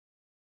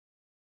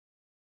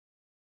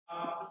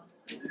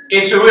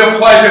It's a real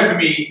pleasure for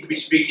me to be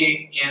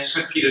speaking in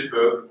St.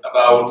 Petersburg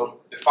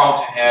about the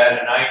Fountainhead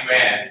and Ayn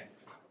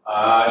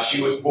Rand.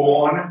 She was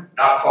born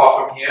not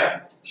far from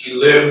here. She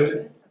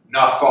lived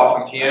not far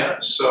from here.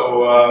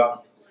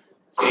 So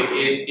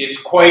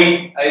it's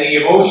quite, I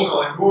think,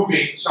 emotional and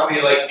moving for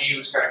somebody like me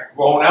who's kind of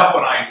grown up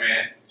on Ayn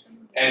Rand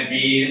and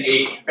being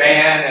a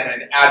fan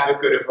and an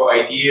advocate of her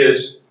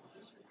ideas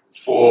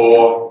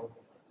for,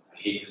 I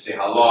hate to say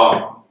how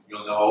long,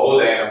 you'll know how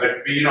old I am,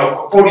 but you know,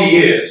 for 40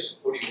 years,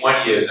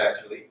 41 years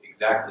actually,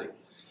 exactly,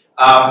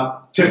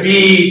 to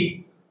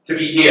be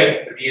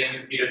here, to be in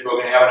St.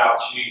 Petersburg and have an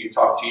opportunity to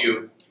talk to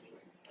you.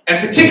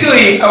 And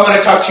particularly, I want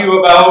to talk to you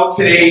about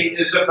today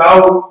is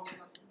about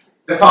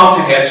the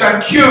Fountainhead. So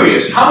I'm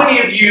curious, how many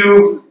of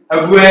you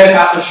have read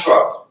Atlas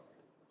Shrugged?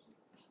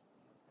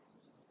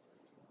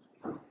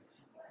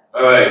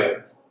 All right.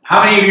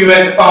 How many of you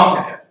read the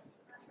Fountainhead?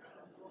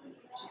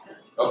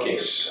 Okay, a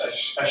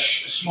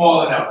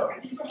smaller number.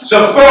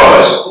 So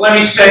first, let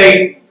me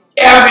say,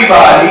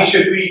 everybody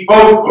should read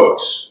both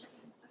books.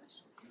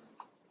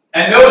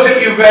 And those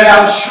of you who read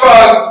Atlas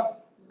Shrugged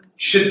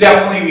should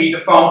definitely read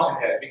The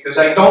Fountainhead, because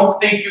I don't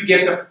think you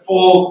get the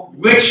full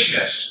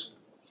richness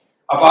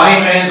of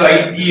Ayn Rand's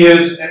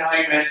ideas and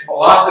Ayn Rand's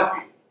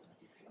philosophy,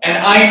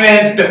 and Ayn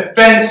Rand's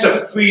defense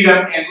of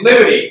freedom and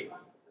liberty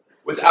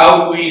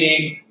without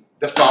reading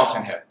The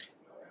Fountainhead.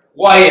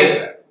 Why is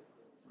that?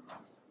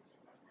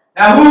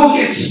 Now,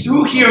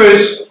 who here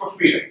is for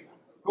freedom?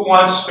 Who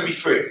wants to be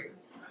free?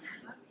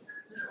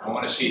 I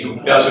want to see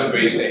who doesn't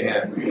raise their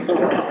hand.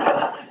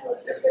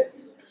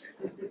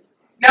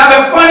 Now,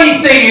 the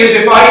funny thing is,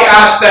 if I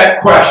ask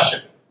that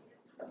question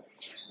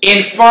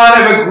in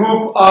front of a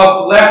group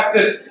of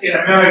leftists in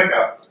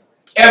America,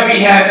 every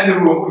hand in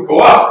the room would go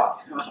up.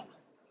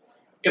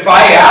 If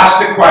I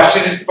ask the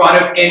question in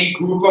front of any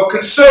group of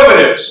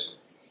conservatives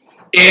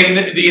in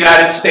the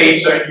United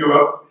States or in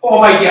Europe, or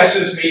my guess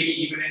is maybe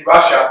even in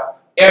Russia,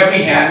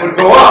 every hand would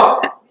go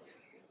up.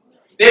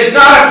 There's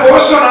not a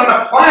person on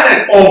the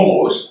planet,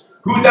 almost,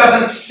 who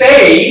doesn't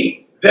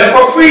say they're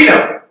for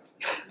freedom.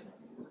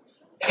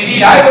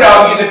 Indeed, I would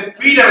argue that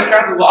freedom has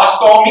kind of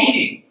lost all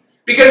meaning,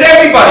 because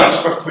everybody's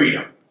for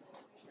freedom.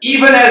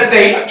 Even as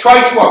they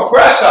try to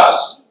oppress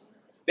us,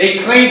 they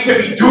claim to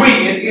be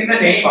doing it in the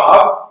name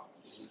of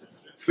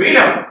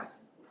freedom.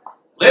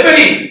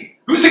 Liberty.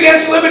 Who's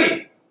against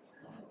liberty?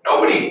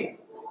 Nobody.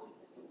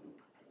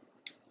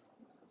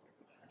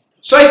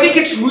 So I think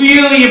it's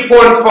really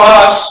important for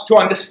us to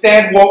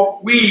understand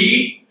what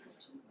we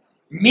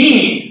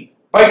mean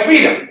by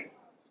freedom.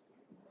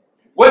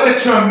 What the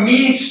term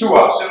means to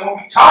us. And when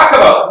we talk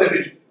about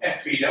liberty and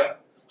freedom,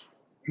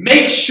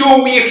 make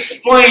sure we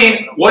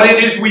explain what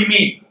it is we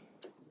mean.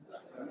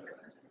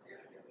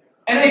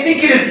 And I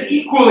think it is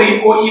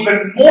equally or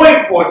even more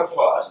important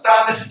for us to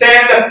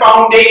understand the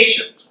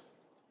foundation.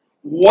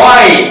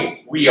 Why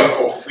we are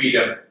for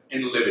freedom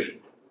and liberty.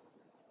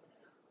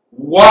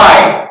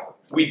 Why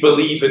we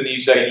believe in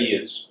these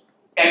ideas.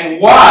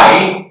 And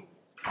why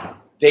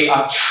they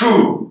are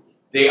true,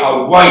 they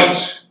are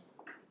right,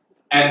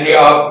 and they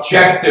are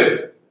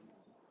objective.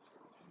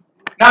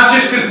 Not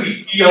just because we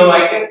feel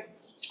like it,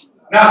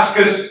 not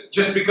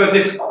just because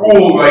it's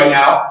cool right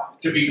now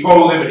to be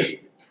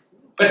pro-liberty,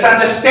 but to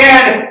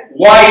understand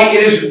why it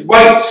is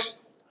right.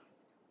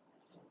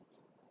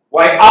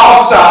 Why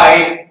our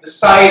side, the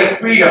side of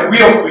freedom,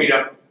 real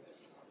freedom,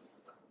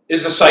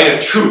 is the side of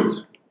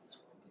truth.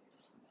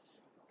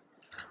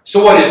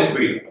 So what is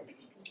freedom?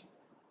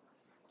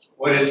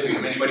 What is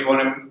freedom? Anybody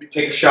want to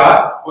take a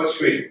shot? What's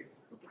freedom?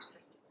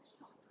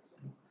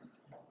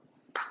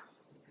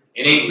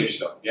 In English,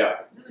 though,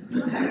 yeah.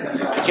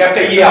 But you have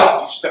to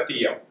yell. You just have to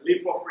yell.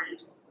 Live for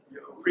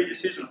free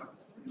decision.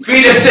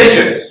 Free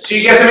decisions. So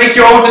you get to make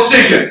your own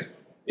decisions.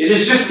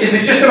 Is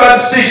it just about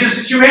decisions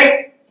that you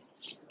make?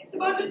 It's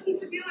about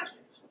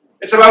responsibilities.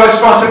 It's about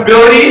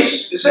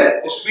responsibilities, is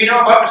it? Is freedom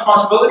about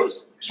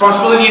responsibilities?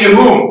 Responsibility to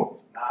whom?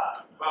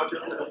 About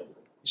yourself.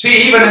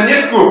 See, even in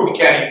this group, we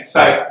can't even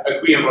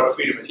agree on what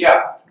freedom is.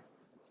 Yeah.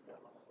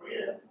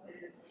 Freedom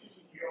is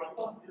your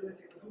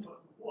responsibility to do what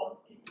you want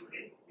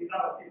equally with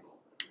other people.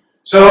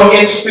 So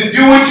it's to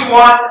do what you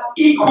want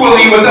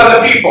equally with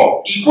other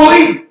people.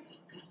 Equally?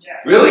 Yeah.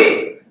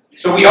 Really?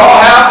 So we all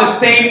have the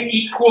same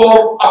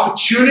equal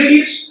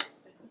opportunities?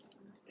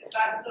 In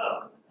fact,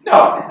 no.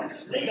 No.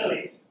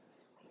 Legally.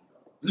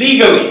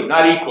 Legally,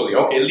 not equally.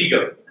 Okay,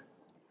 legally.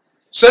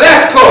 So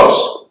that's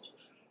close.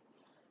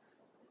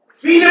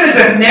 Freedom is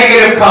a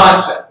negative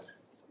concept.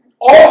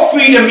 All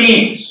freedom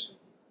means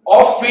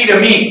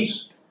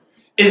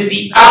is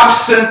the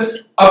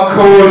absence of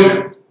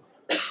coercion.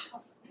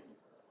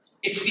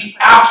 It's the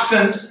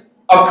absence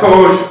of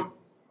coercion.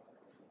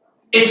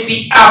 It's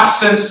the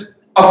absence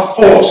of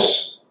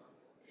force.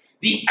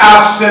 The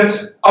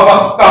absence of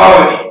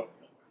authority.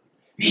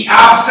 The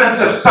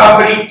absence of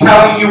somebody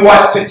telling you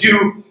what to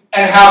do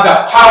and have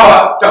the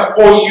power to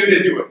force you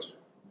to do it.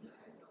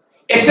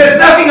 It says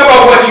nothing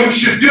about what you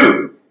should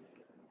do.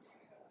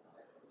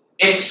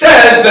 It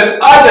says that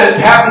others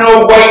have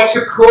no right to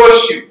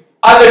coerce you.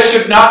 Others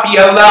should not be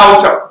allowed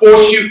to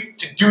force you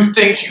to do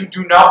things you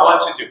do not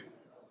want to do.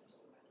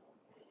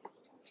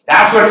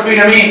 That's what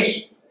freedom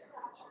means.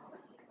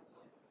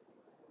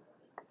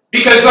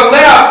 Because the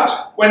left,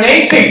 when they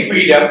say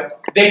freedom,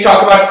 they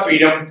talk about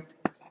freedom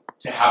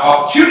to have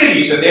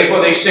opportunities, and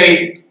therefore they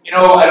say, you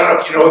know, I don't know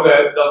if you know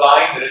the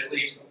line that at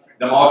least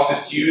the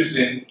Marxists use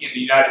in the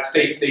United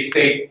States. They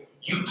say,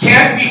 you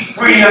can't be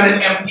free on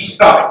an empty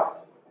stomach.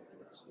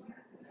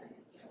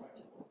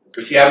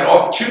 Because you have no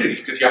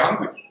opportunities, because you're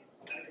hungry.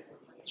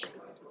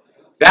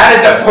 That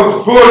is a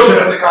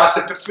perversion of the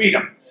concept of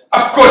freedom.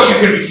 Of course you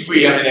can be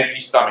free on an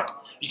empty stomach.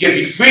 You can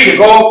be free to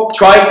go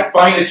try and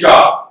find a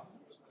job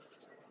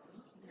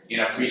in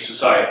a free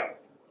society.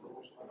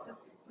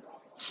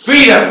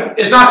 Freedom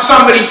is not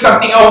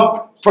something else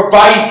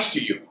provides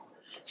to you.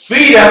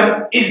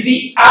 Freedom is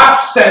the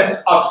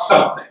absence of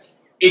something.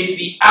 It's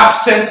the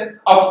absence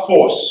of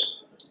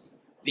force.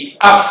 The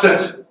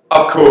absence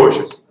of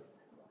coercion.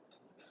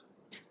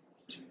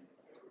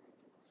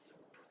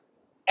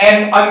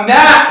 And on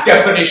that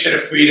definition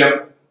of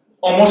freedom,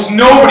 almost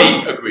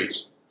nobody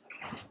agrees.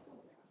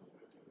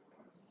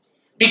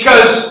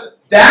 Because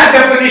that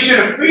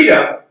definition of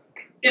freedom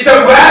is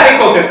a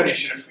radical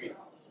definition of freedom.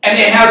 And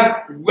it has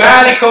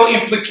radical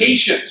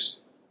implications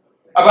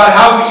about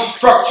how we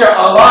structure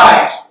our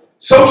lives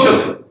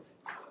socially.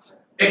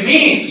 It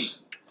means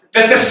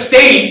that the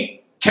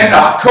state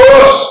cannot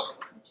coerce.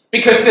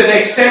 Because to the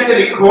extent that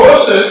it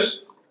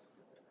coerces,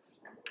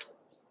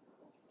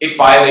 it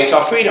violates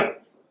our freedom.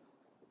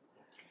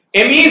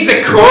 It means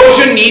that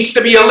coercion needs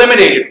to be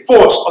eliminated.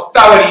 Force,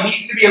 authority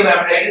needs to be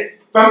eliminated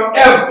from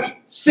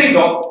every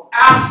single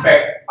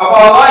aspect of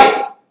our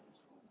life.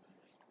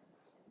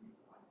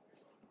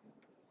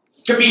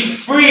 To be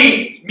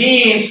free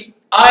means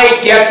I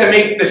get to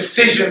make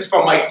decisions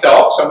for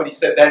myself. Somebody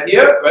said that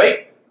here,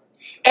 right?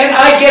 And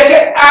I get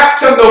to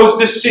act on those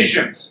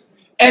decisions.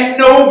 And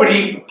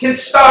nobody can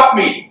stop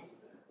me.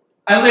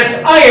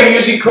 Unless I am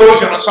using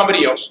coercion on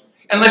somebody else.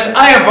 Unless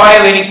I am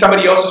violating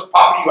somebody else's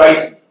property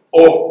rights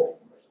or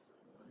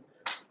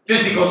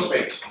physical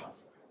space.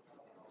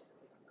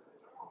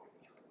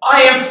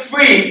 I am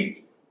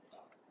free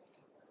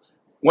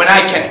when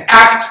I can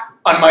act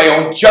on my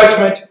own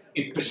judgment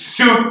in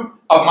pursuit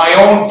of my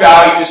own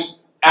values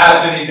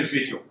as an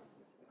individual.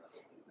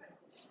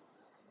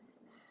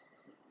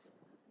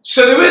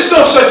 So there is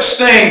no such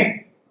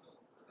thing,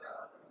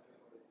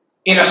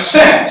 in a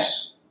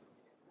sense,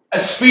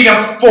 as freedom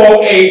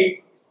for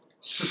a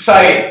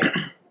society,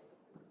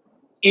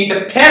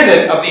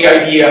 independent of the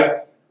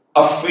idea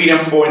of freedom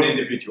for an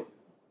individual.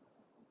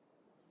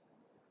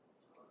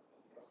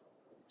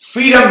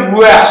 Freedom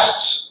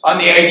rests on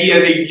the idea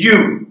that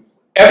you,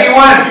 every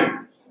one of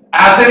you,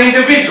 as an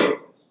individual,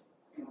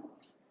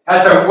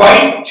 has a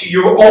right to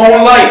your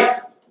own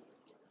life,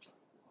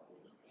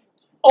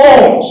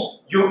 owns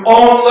your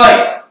own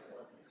life,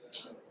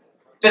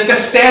 that the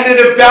standard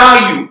of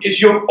value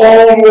is your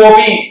own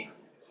well-being,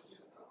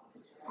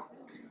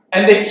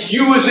 and that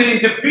you as an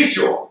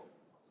individual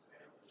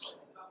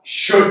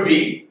should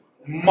be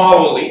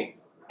morally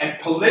and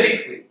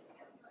politically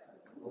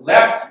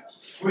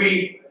left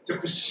free to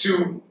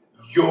pursue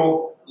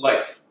your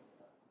life.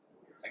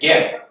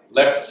 Again,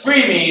 left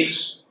free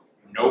means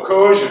no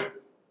coercion,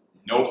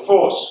 no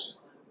force,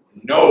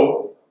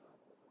 no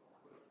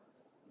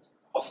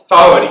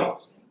authority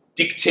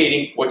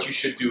dictating what you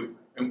should do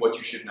and what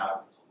you should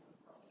not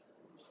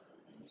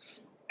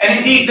do. And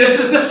indeed, this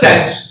is the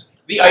sense,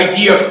 the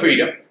idea of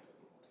freedom,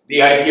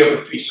 the idea of a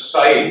free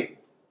society,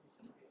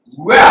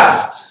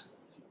 rests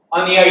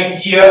on the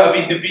idea of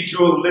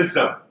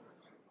individualism.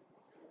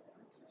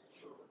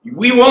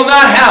 We will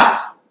not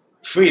have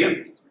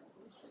freedom.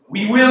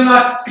 We will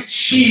not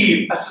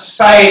achieve a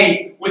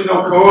society with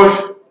no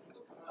coercion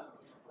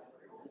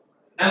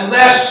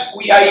unless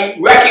we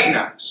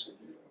recognize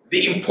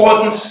the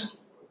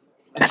importance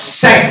and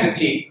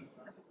sanctity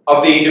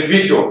of the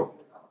individual,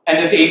 and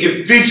that the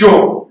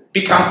individual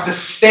becomes the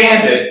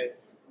standard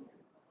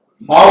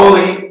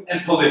morally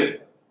and politically.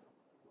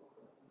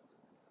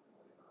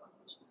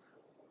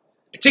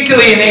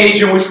 Particularly in the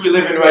age in which we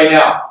live in right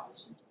now.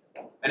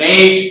 An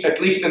age,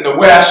 at least in the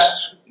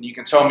West, and you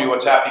can tell me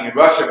what's happening in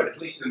Russia, but at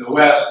least in the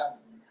West,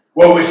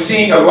 where we're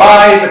seeing a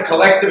rise of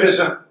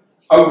collectivism,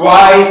 a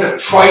rise of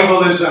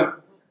tribalism,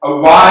 a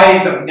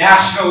rise of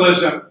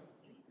nationalism,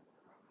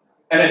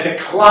 and a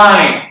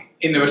decline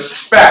in the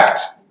respect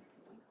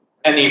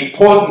and the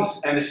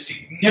importance and the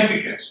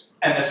significance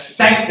and the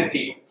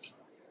sanctity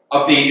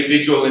of the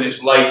individual in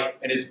his life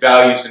and his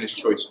values and his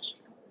choices.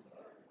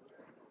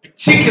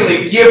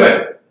 Particularly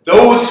given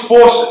those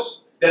forces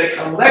that are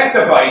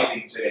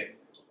collectivizing today,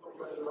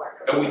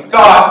 that we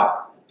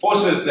thought,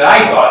 forces that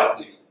I thought at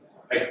least,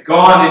 had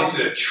gone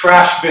into the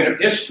trash bin of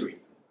history.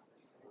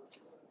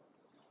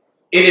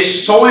 It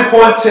is so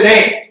important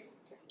today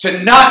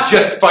to not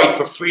just fight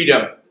for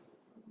freedom,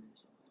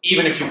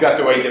 even if you've got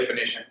the right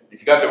definition. If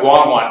you've got the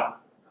wrong one,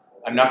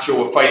 I'm not sure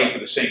we're fighting for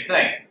the same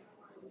thing.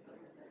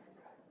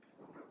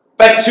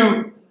 But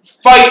to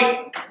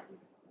fight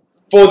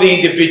for the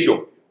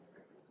individual.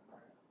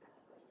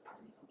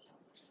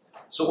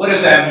 So what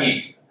does that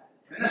mean?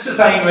 And this is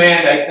Ayn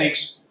Rand, I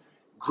think's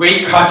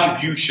great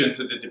contribution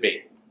to the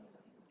debate.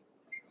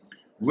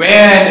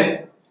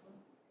 Rand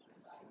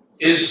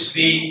is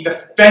the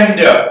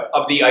defender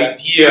of the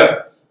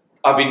idea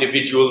of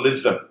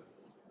individualism.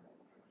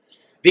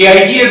 The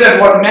idea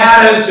that what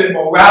matters in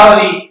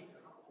morality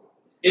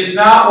is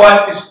not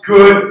what is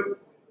good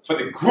for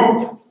the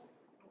group.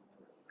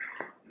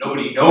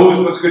 Nobody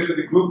knows what's good for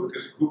the group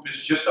because the group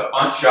is just a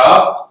bunch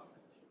of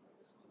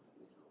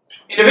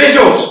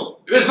individuals.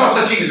 There is no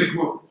such thing as a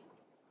group.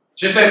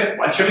 Just a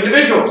bunch of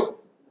individuals.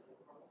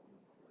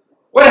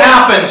 What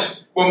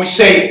happens when we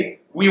say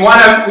we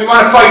want to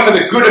fight for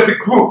the good of the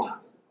group?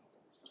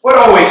 What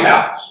always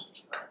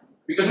happens?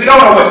 Because we don't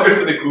know what's good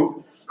for the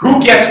group.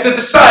 Who gets to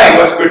decide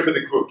what's good for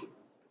the group?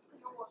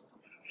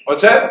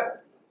 What's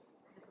that?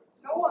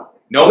 No one.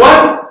 No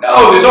one?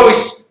 No, there's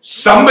always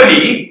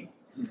somebody,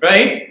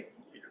 right?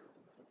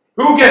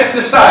 Who gets to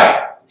decide?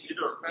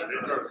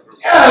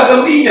 Yeah,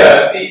 the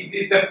leader,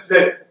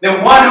 the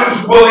one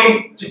who's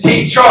willing to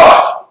take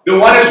charge, the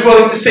one who's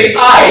willing to say,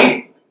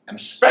 I am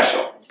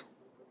special.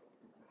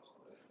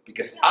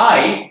 Because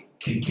I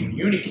can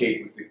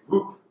communicate with the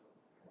group.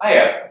 I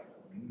have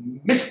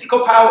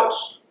mystical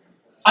powers.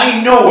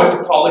 I know what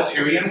the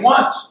proletarian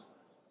wants.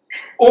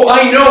 Or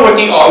I know what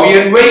the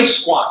Aryan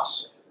race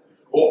wants.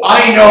 Or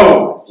I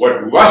know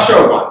what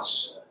Russia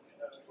wants.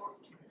 What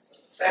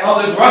the hell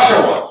does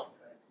Russia want?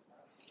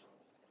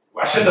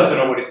 Russia doesn't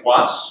know what it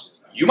wants.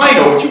 You might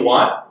know what you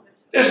want.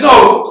 There's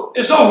no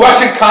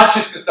Russian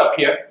consciousness up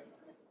here.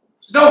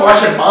 There's no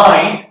Russian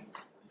mind.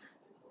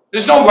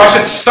 There's no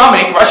Russian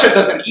stomach. Russia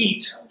doesn't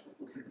eat.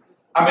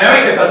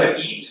 America doesn't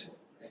eat.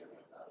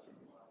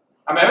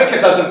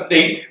 America doesn't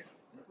think.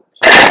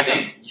 I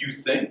think, you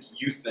think,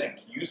 you think,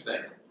 you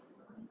think.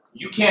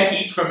 You can't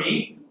eat for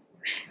me,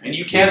 and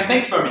you can't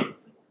think for me.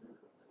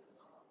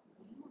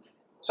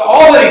 So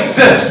all that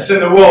exists in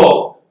the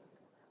world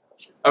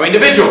are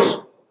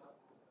individuals.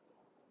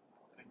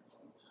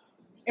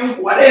 And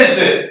what is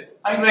it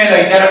Ayn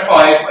Rand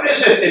identifies? What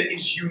is it that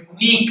is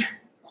unique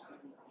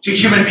to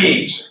human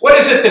beings? What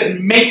is it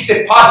that makes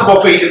it possible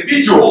for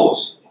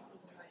individuals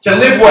to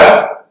live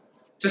well,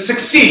 to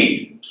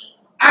succeed,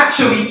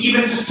 actually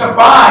even to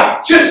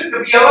survive, just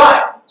to be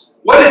alive?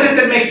 What is it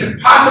that makes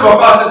it possible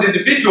for us as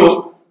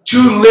individuals to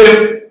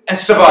live and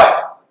survive?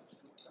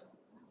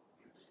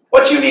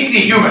 What's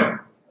uniquely human?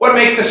 What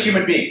makes us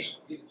human beings?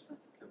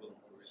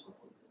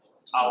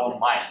 Our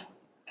mind.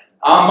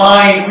 Our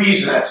mind,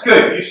 reason. That's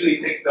good. Usually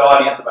it takes the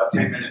audience about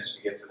 10 minutes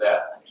to get to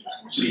that.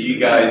 So you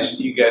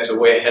guys are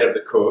way ahead of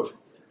the curve.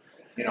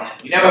 You know,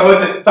 you never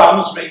heard that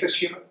thumbs make us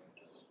human?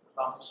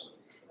 Thumbs?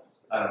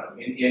 I don't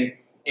know.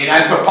 In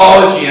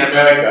anthropology in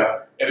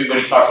America,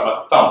 everybody talks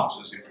about the thumbs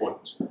as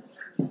important.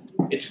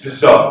 It's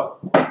bizarre.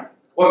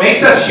 What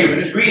makes us human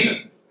is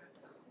reason.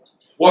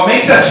 What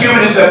makes us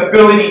human is the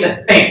ability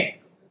to think.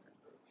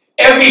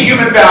 Every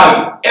human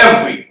value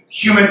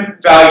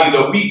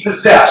that we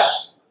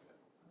possess,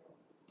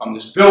 from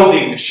this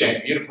building, this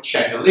beautiful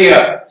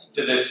chandelier,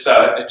 to this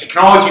the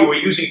technology we're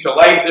using to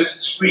light this,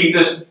 stream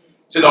this,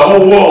 to the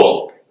whole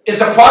world, is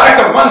a product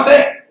of one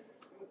thing.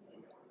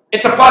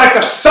 It's a product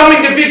of some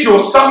individual,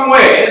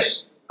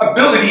 somewhere's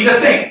ability to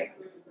think,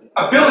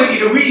 ability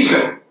to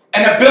reason,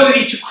 and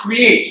ability to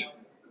create.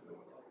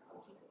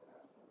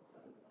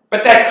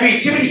 But that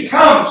creativity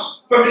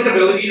comes from his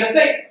ability to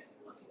think.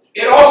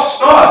 It all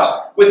starts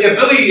with the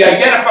ability to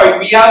identify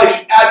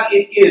reality as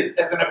it is,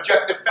 as an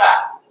objective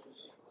fact.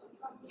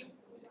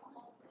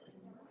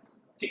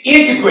 To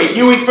integrate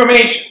new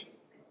information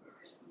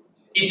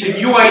into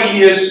new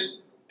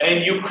ideas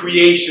and new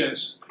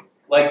creations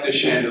like this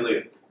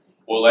chandelier,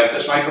 or like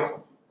this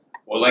microphone,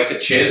 or like the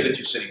chairs that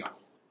you're sitting on.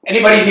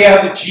 Anybody here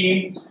have the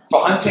gene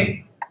for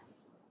hunting?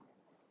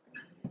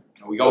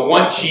 We got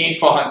one gene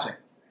for hunting.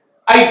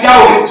 I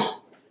doubt it.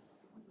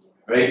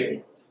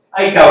 Right?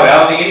 I doubt it. I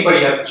don't think anybody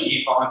has a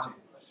gene for hunting.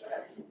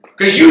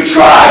 Because you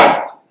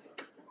tried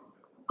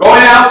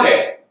going out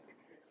there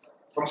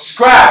from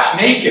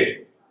scratch,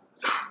 naked,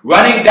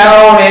 running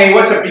down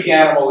what's a big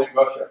animal in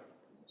Russia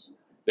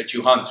that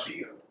you hunt?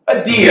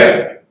 A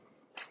deer.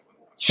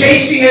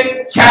 Chasing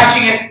it,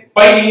 catching it,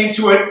 biting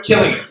into it,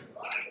 killing it.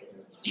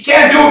 You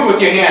can't do it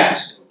with your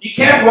hands. You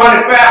can't run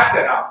it fast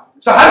enough.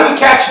 So how do we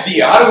catch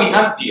deer? How do we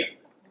hunt deer?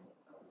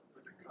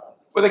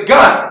 With a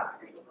gun.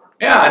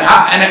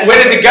 Yeah, and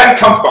where did the gun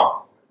come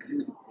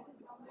from?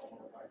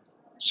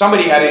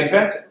 Somebody had to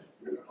invent it.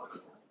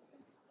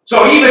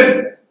 So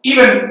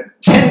even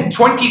 10,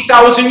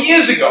 20,000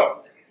 years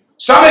ago,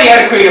 somebody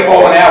had to create a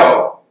bow and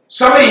arrow.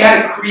 Somebody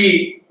had to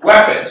create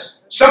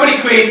weapons. Somebody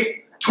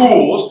create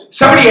tools.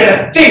 Somebody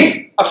had to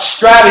think of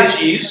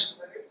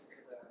strategies.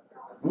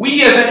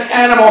 We as an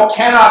animal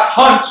cannot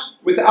hunt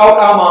without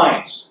our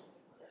minds.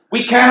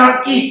 We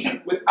cannot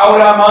eat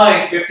without our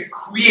minds. We have to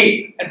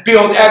create and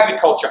build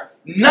agriculture.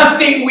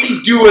 Nothing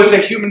we do as a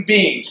human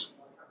beings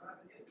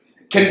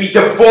can be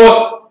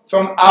divorced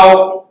from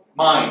our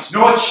minds.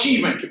 No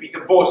achievement can be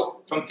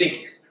divorced from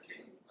thinking.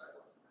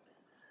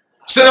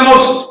 So the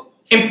most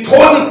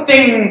important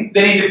thing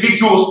that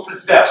individuals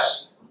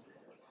possess,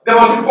 the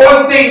most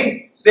important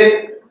thing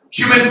that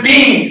human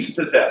beings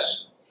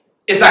possess,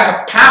 is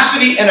our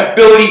capacity and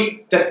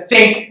ability to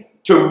think,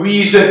 to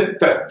reason,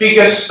 to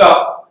figure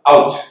stuff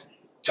out,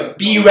 to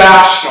be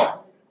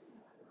rational,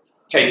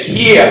 to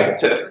adhere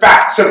to the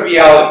facts of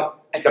reality,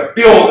 and to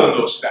build on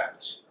those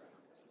facts.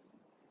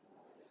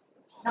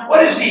 Now,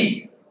 what is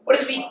the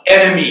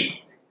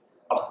enemy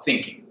of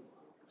thinking?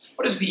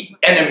 What is the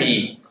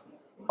enemy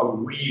of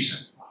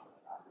reason?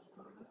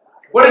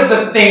 What is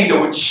the thing that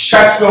would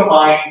shut your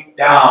mind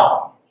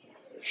down?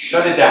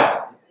 Shut it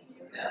down.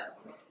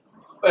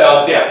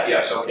 Well, death,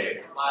 yes,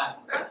 okay.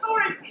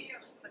 Authority.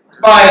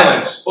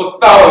 Violence,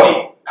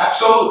 authority,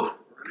 absolutely.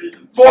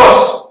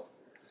 Force.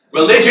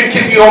 Religion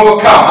can be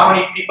overcome. How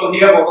many people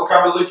here have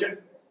overcome religion?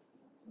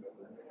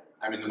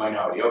 I'm in the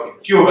minority. Okay,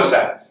 few of us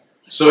have.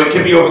 So it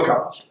can be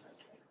overcome.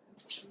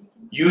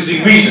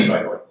 Using reason,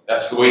 by the way.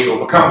 That's the way to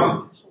overcome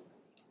religion.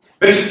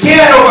 But you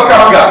can't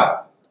overcome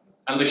God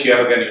unless you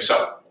have a gun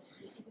yourself.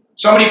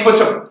 Somebody puts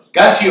a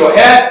gun to your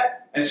head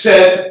and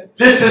says,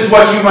 this is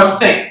what you must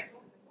think.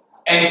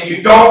 And if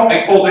you don't,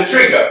 I pull the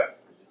trigger.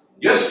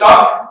 You're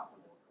stuck.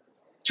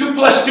 2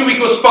 +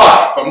 2 =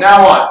 5 from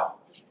now on.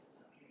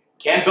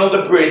 Can't build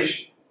a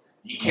bridge.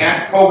 You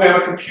can't program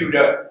a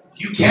computer.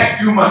 You can't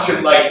do much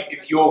in life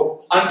if you're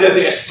under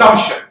the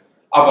assumption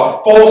of a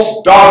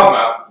false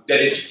dogma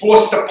that is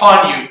forced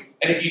upon you,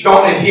 and if you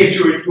don't adhere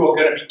to it, you are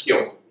going to be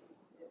killed.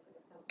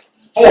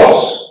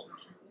 Force,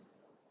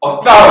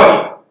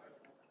 authority,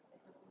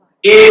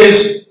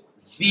 is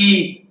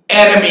the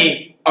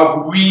enemy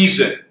of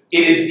reason.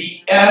 It is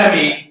the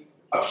enemy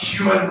of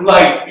human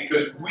life,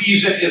 because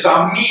reason is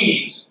our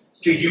means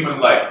to human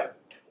life.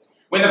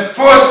 When the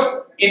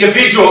first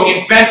individual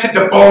invented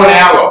the bow and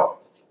arrow,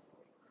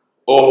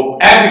 or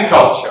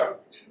agriculture,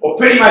 or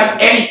pretty much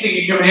anything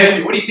in human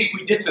history, what do you think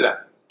we did to them?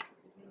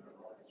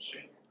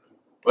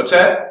 What's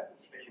that?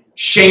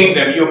 Shame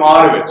them. You're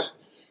moderate.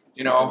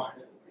 You know.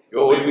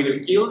 What do we do?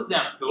 Kills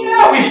them. So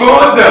yeah, we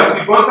burned them.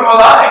 We burnt them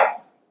alive.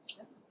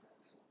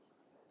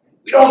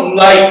 We don't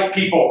like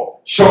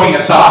people showing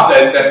us off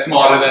that they're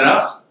smarter than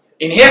us.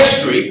 In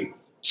history,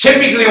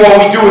 typically what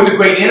we do with the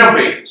great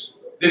innovators,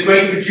 the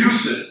great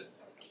producers,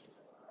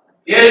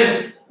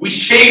 is we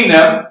shame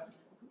them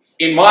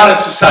in modern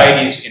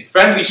societies, in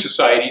friendly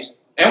societies,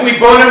 and we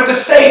burn them at the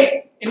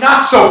stake in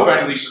not so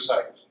friendly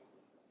societies.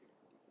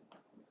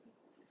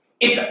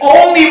 It's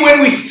only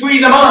when we free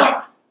the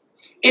mind,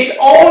 it's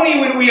only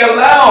when we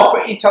allow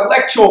for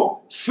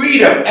intellectual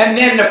freedom and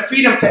then the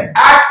freedom to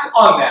act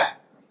on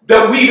that,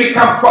 that we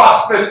become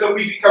prosperous, that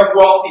we become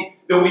wealthy,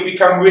 that we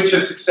become rich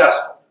and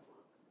successful.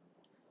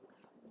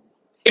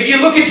 If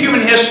you look at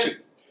human history,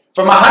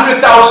 from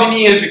 100,000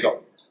 years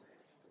ago,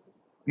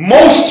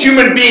 most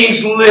human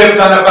beings lived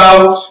on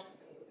about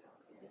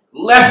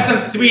less than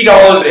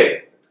 $3 a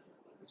day.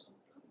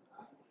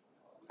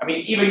 I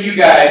mean, even you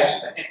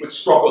guys, I think, would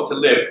struggle to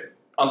live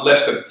on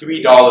less than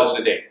 $3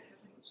 a day.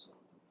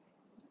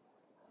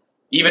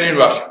 Even in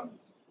Russia.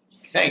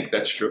 I think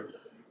that's true.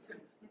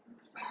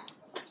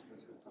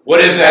 What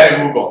is that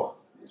in ruble?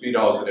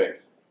 $3 a day.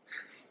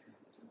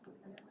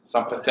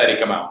 Some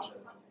pathetic amount.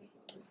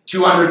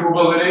 200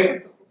 ruble a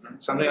day?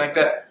 Something like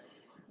that.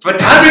 For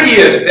 100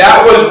 years,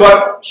 that was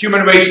what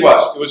human race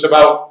was. It was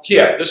about,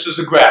 here, this is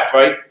the graph,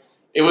 right?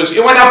 It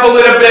went up a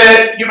little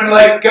bit, human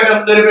life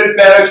got a little bit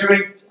better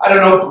during, I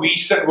don't know,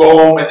 Greece and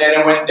Rome, and then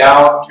it went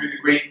down during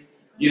the Greek,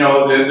 you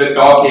know, the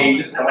Dark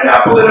Ages, and it went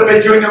up a little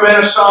bit during the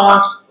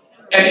Renaissance,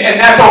 and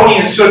that's only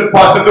in certain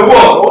parts of the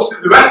world. Most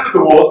of the rest of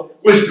the world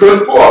was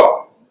dirt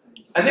poor.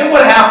 And then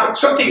what happened?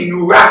 Something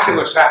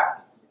miraculous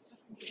happened.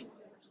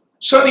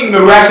 Something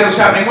miraculous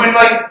happened. It went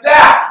like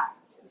that.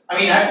 I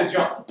mean, I have to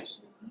jump.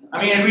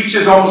 I mean, it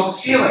reaches almost the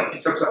ceiling in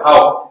terms of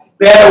how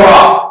better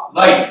off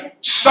life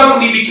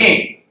suddenly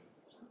became,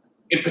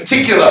 in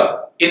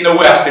particular in the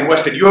West, in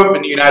Western Europe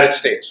and the United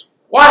States.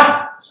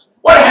 Why?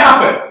 What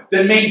happened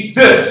that made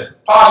this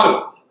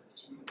possible?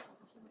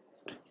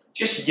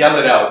 Just yell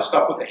it out.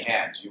 Stop with the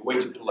hands. You're way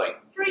too polite.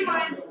 Free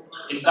mind.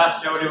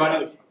 Industrial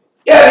Revolution.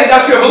 Yeah, the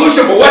Industrial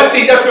Revolution, but what's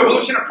the Industrial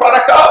Revolution a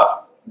product of?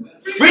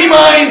 Free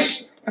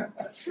minds.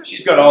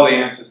 She's got all the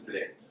answers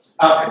today.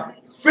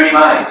 Free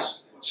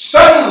minds.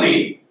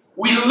 Suddenly,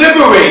 we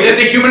liberated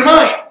the human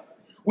mind.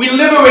 We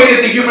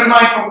liberated the human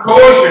mind from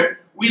coercion.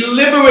 We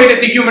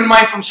liberated the human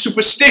mind from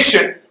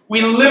superstition.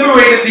 We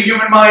liberated the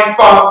human mind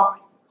from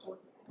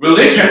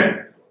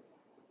religion.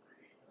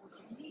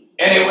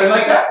 And it went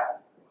like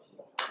that.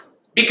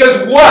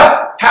 Because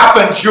what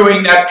happened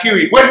during that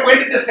period? When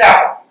did this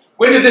happen?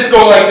 When did this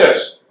go like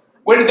this?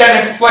 When did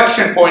that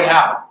inflection point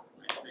happen?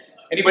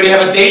 Anybody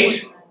have a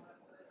date?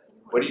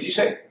 What did you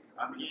say?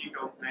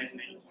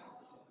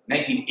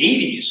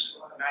 1980s?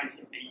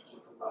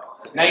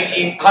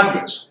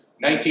 1900s.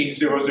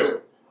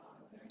 1900.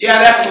 Yeah,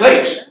 that's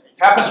late.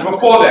 Happens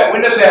before that.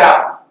 When does it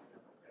happen?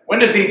 When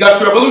does the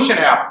Industrial Revolution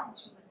happen?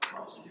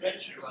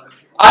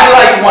 I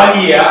like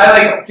one year. I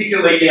like a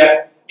particular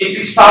year. It's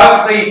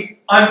historically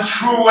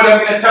untrue what I'm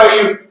going to tell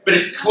you, but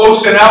it's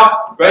close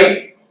enough,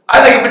 right? I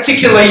like a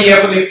particular year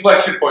for the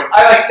inflection point.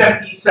 I like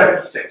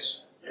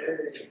 1776.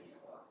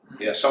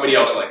 Yeah, somebody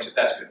else likes it.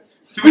 That's good.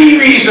 3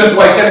 reasons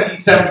why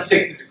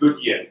 1776 is a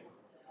good year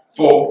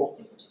for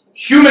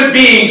human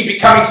beings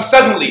becoming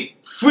suddenly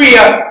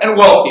freer and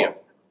wealthier.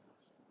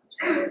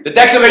 The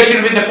Declaration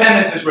of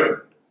Independence is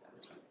written.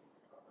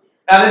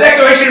 Now, the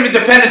Declaration of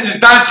Independence is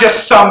not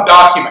just some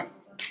document.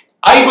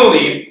 I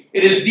believe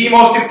it is the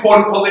most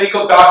important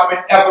political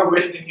document ever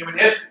written in human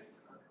history.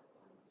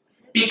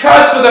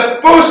 Because for the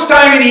first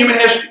time in human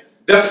history,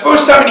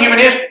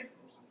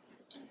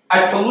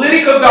 a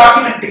political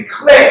document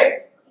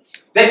declared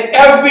that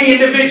every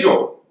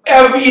individual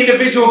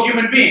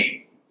human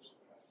being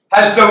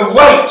has the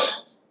right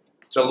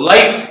to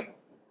life,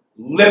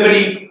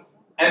 liberty,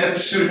 and the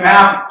pursuit of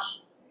happiness.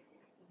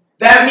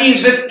 That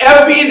means that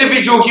every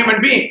individual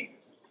human being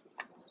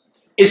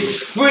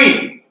is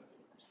free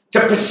to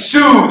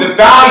pursue the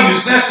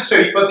values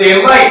necessary for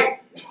their life,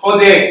 for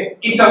their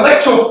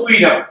intellectual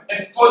freedom,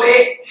 and for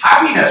their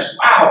happiness.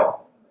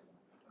 Wow.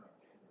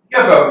 You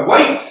have a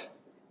right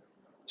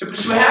to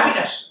pursue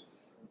happiness.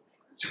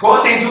 To go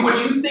out there and do what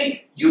you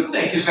think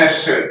is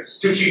necessary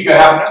to achieve your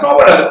happiness. Not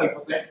what other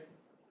people think.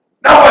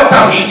 Not what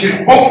some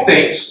ancient book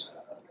thinks,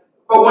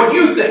 but what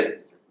you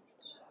think.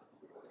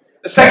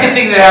 The second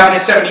thing that happened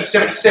in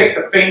 1776,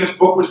 a famous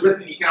book was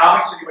written in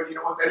economics. Anybody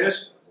know what that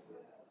is?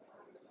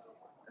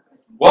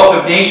 Wealth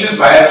of Nations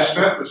by Adam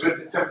Smith was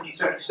written in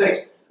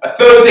 1776. A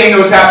third thing that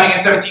was happening in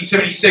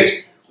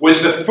 1776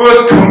 was the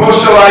first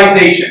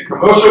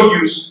commercial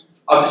use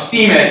of the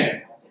steam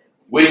engine,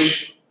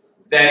 which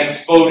then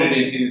exploded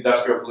into the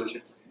Industrial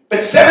Revolution. But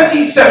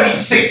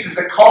 1776 is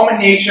a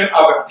culmination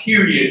of a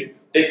period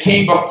that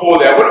came before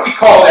that. What do we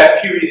call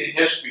that period in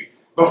history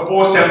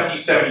before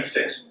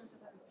 1776?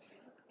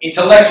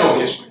 Intellectual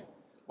history.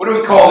 What do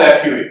we call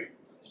that period?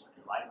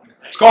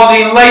 It's called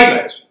the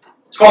Enlightenment.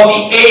 It's called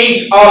the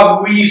Age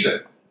of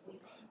Reason.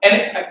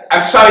 And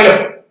I'm sorry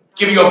to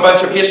give you a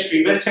bunch of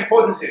history, but it's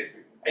important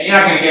history. And you're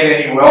not going to get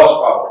it anywhere else,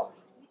 probably.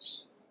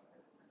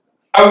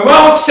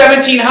 Around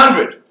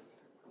 1700,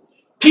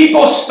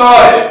 people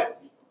started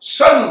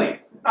suddenly,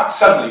 not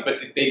suddenly,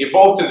 but they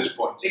evolved to this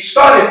point. They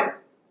started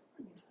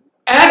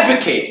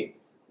advocating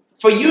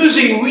for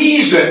using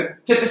reason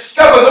to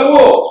discover the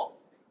world.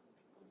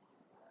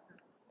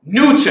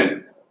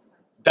 Newton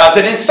does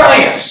it in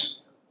science.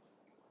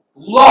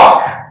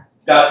 Locke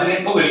does it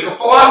in political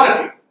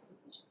philosophy.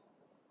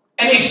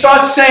 And they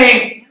start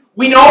saying,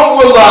 we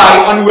don't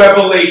rely on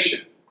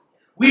revelation.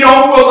 We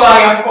don't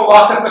rely on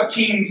philosopher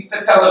kings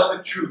to tell us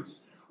the truth.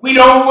 We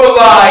don't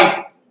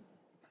rely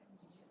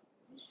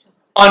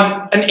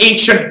on an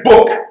ancient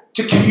book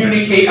to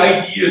communicate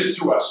ideas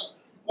to us.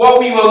 What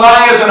we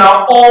rely is on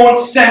our own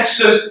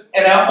senses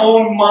and our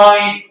own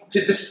mind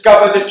to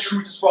discover the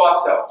truths for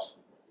ourselves.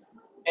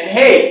 And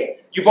hey,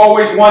 you've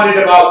always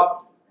wondered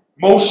about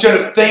motion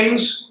of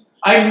things.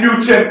 I'm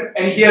Newton,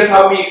 and here's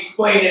how we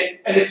explain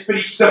it, and it's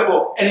pretty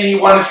simple, and any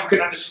one of you can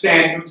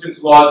understand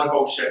Newton's laws of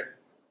motion.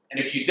 And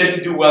if you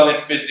didn't do well in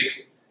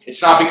physics,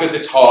 it's not because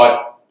it's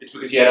hard, it's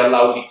because you had a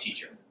lousy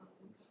teacher.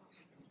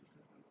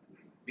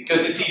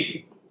 Because it's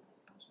easy.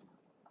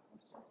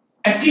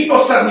 And people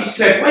suddenly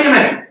said, wait a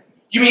minute,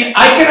 you mean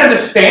I can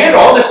understand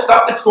all this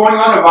stuff that's going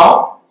on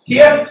around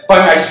here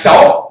by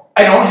myself?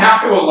 I don't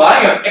have to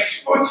rely on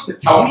experts to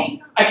tell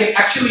me? I can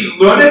actually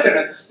learn it and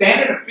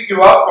understand it and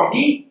figure out for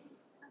me?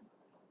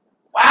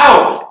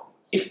 Wow,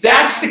 if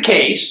that's the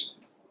case,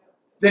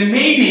 then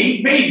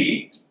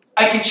maybe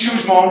I can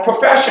choose my own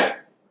profession.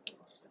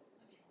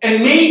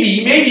 And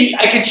maybe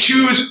I can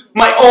choose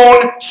my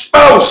own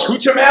spouse, who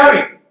to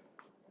marry.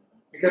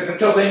 Because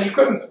until then you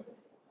couldn't.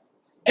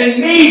 And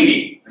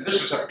maybe, and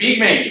this was a big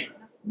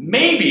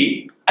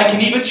maybe I can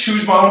even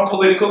choose my own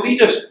political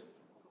leaders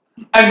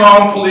and my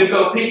own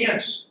political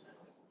opinions.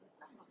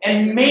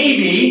 And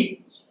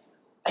maybe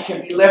I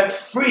can be left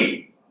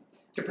free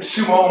to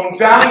pursue my own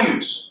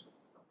values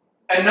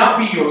and not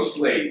be your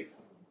slave.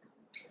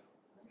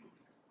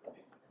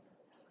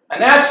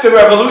 And that's the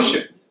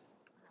revolution.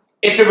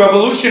 It's a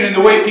revolution in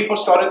the way people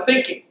started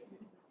thinking.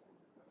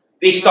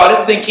 They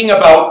started thinking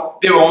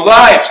about their own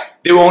lives,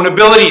 their own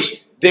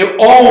abilities, their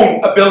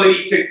own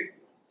ability to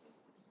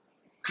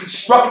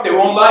construct their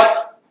own life,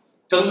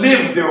 to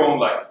live their own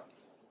life,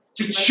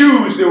 to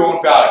choose their own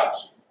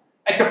values,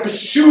 and to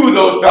pursue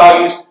those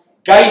values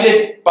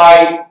guided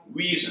by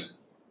reason.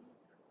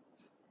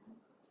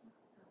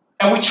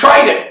 And we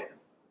tried it.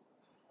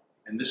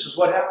 And this is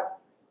what happened.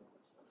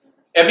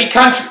 Every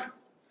country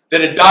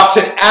that adopts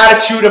an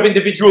attitude of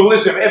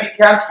individualism, every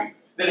country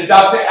that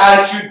adopts an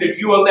attitude that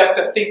you are left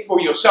to think for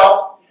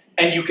yourself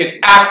and you can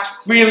act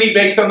freely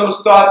based on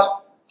those thoughts,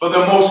 for the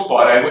most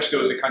part, I wish there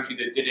was a country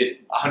that did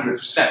it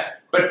 100%,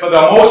 but for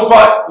the most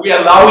part, we're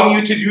allowing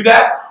you to do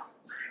that.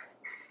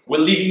 We're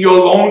leaving you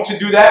alone to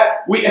do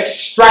that. We're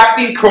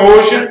extracting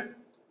coercion.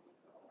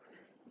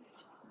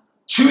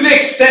 To the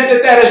extent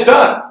that that is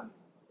done,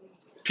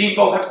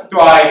 people have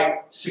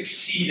thrived,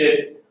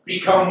 succeeded,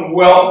 become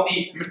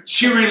wealthy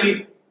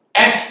materially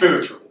and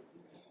spiritually.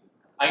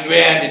 Ayn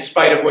Rand, in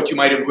spite of what you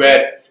might have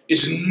read,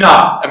 is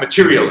not a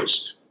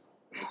materialist.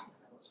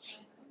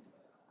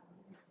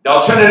 The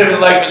alternative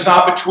in life is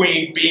not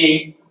between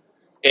being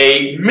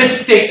a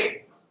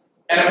mystic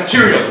and a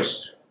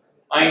materialist.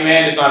 Ayn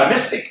Rand is not a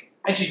mystic,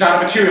 and she's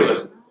not a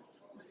materialist.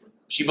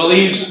 She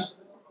believes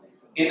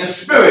in the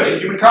spirit, in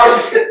human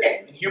consciousness,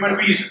 in human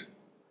reason,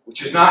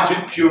 which is not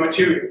just pure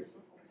material.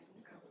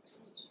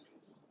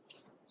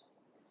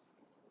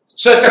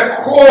 So at the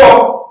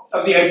core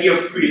of the idea of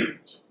freedom,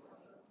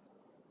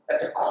 at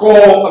the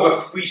core of a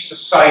free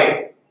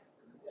society,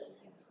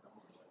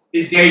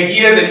 is the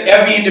idea that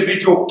every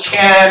individual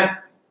can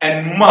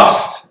and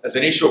must, as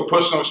an issue of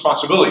personal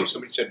responsibility,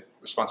 somebody said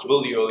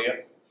responsibility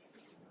earlier,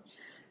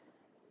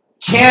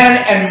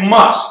 can and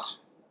must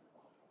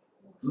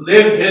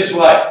live his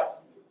life,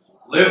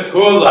 live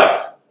her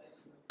life,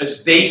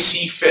 as they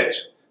see fit.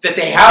 That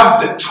they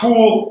have the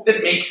tool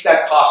that makes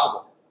that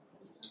possible.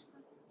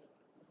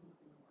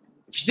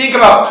 If you think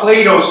about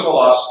Plato's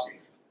philosophy,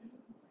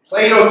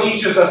 Plato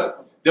teaches us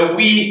that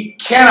we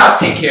cannot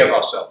take care of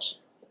ourselves.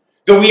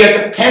 That we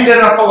are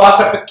dependent on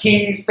philosopher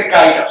kings to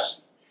guide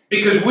us.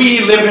 Because we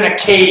live in a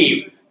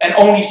cave and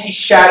only see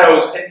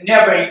shadows and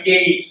never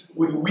engage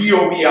with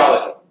real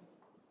reality.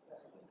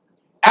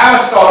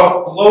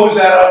 Aristotle blows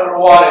that out of the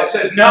water and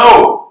says,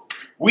 no,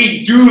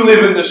 we do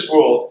live in this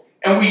world,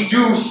 and we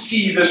do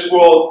see this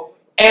world,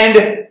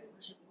 and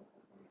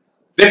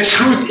the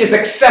truth is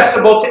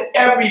accessible to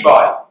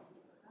everybody.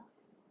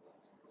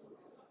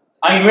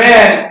 Ayn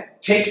Rand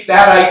takes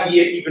that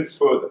idea even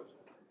further.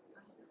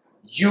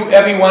 You,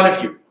 every one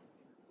of you,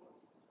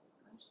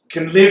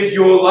 can live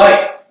your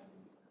life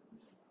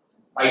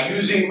by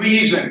using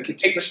reason, can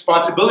take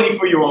responsibility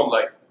for your own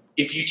life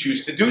if you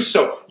choose to do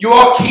so. You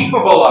are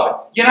capable of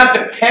it. You're not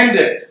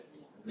dependent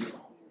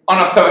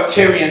on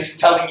authoritarians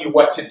telling you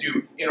what to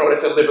do in order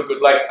to live a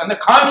good life. On the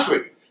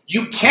contrary,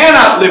 you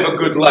cannot live a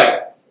good life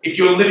if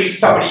you're living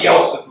somebody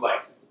else's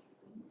life.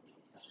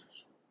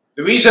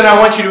 The reason I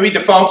want you to read the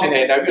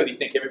Fountainhead, and I really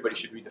think everybody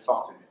should read the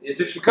Fountainhead, is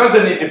it's because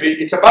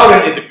it's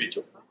about an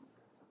individual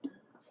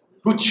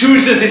who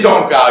chooses his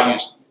own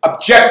values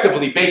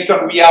objectively based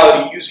on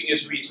reality using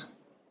his reason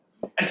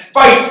and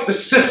fights the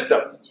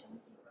system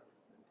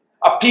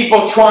of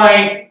people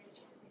trying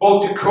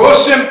both to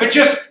coerce him but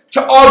just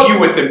to argue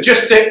with him,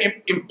 just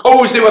to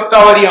impose their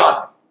authority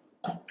on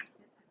him.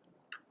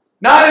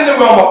 Not in the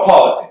realm of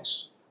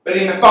politics, but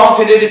in the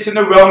Fountainhead, it's in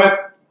the realm of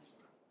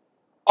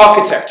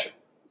architecture.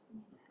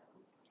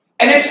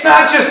 And it's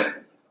not just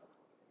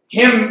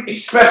him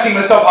expressing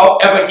himself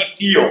however he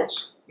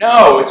feels.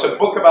 No, it's a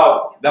book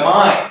about the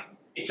mind.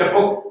 It's a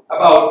book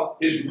about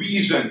his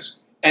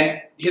reasons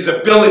and his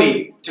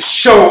ability to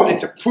show and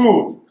to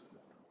prove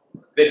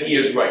that he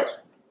is right.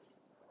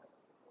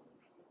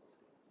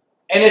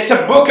 And it's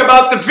a book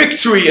about the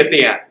victory at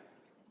the end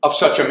of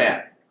such a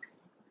man.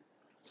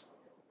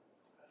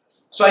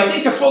 So I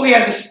think to fully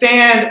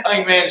understand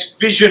Ayn Rand's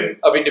vision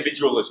of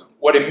individualism,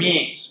 what it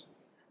means,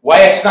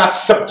 why it's not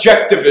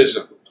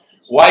subjectivism,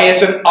 why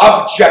it's an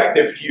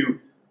objective view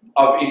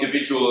of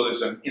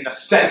individualism in the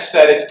sense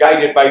that it's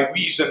guided by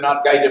reason,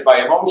 not guided by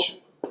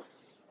emotion.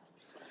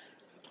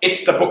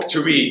 It's the book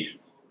to read.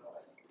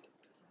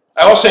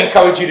 I also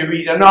encourage you to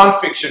read a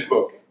non-fiction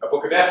book, a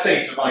book of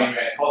essays of Ayn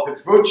Rand called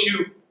The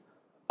Virtue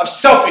of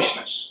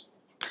Selfishness.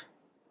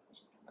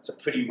 That's a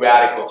pretty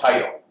radical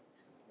title.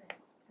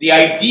 The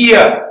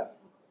idea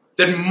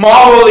that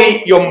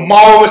morally, your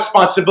moral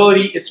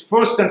responsibility is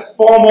first and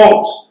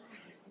foremost,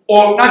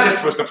 or not just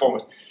first and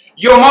foremost,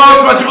 your moral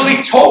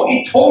responsibility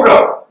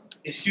total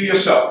is to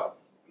yourself.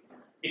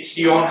 It's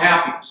to your own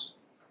happiness.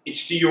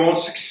 It's to your own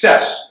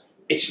success.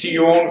 It's to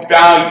your own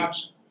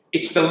values.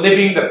 It's to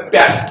living the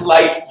best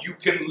life you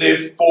can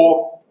live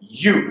for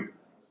you.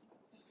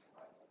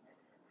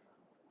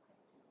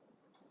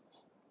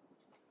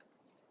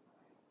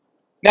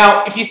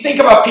 Now, if you think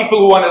about people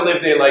who want to live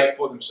their life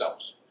for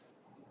themselves,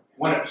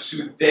 who want to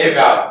pursue their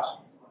values,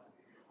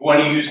 who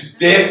want to use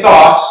their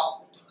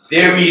thoughts,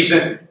 their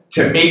reason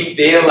to make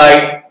their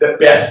life the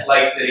best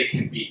life that it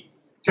can be,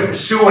 to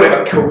pursue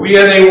whatever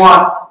career they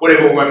want,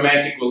 whatever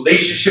romantic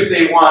relationship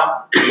they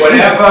want,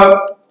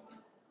 whatever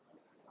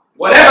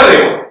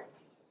they want,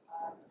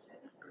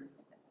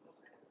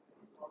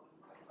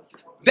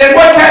 then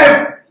what kind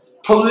of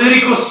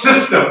political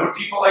system would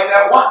people like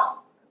that want?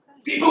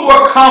 People who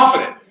are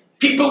confident,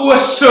 people who are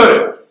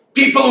assertive,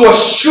 people who are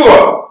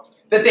sure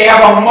that they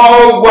have a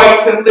moral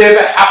right to live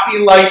a happy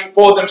life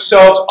for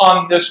themselves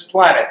on this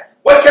planet.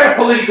 What kind of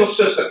political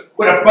system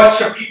would a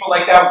bunch of people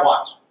like that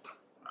want?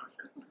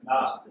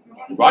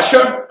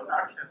 Russia?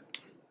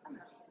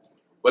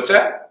 What's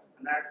that?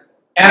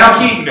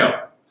 Anarchy?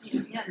 No.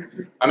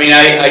 I mean,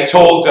 I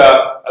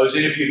was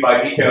interviewed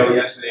by Mikhail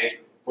yesterday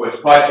for his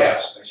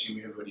podcast. I assume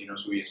everybody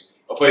knows who he is.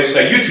 Or for his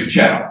YouTube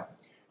channel.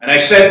 And I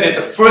said that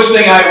the first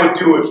thing I would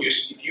do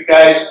if you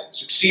guys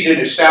succeeded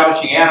in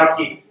establishing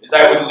anarchy is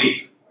I would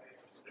leave.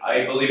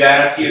 I believe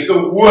anarchy is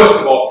the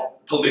worst of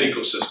all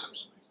political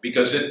systems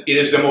because it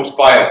is the most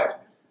violent.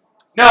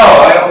 No,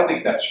 I don't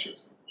think that's true.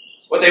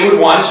 What they would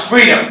want is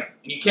freedom.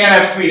 And you can't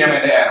have freedom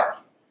in anarchy.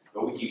 The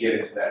but we can get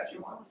into that if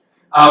you want.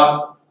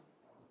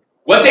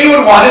 What they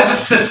would want is a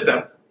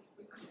system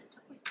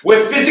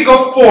where physical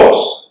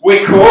force,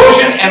 where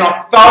coercion and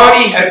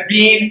authority have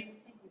been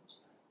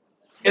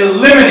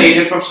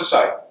eliminated from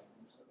society.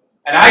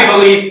 And I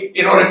believe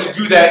in order to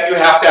do that, you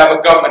have to have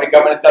a government. A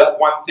government that does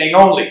one thing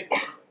only,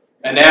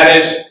 and that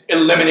is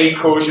eliminate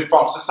coercion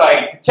from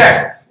society,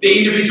 protect the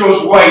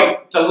individual's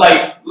right to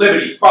life,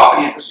 liberty,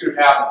 property, and pursuit of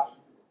happiness.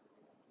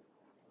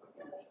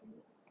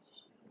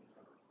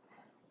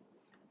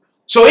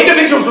 So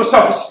individuals with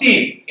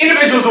self-esteem,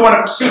 individuals who want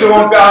to pursue their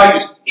own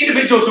values,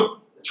 individuals who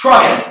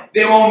trust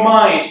their own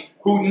minds,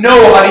 who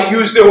know how to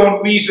use their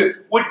own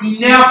reason, would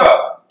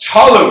never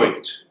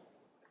tolerate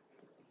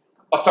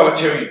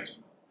authoritarianism,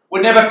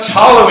 would never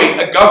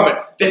tolerate a government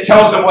that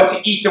tells them what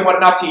to eat and what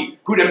not to eat,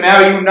 who to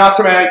marry, who not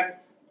to marry,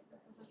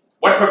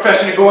 what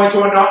profession to go into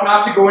or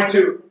not to go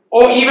into,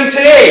 or even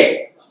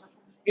today,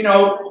 you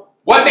know,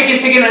 what they can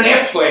take in an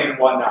airplane and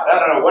whatnot. I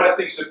don't know, one of the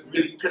things that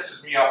really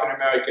pisses me off in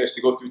America is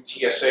to go through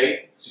TSA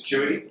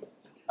security.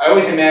 I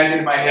always imagine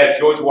in my head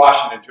George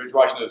Washington. George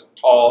Washington was a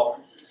tall,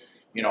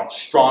 you know,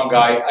 strong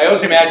guy. I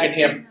always imagine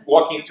him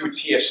walking through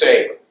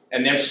TSA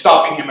and them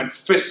stopping him and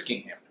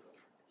frisking him.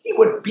 He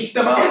would beat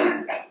them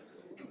up.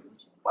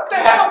 What the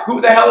hell?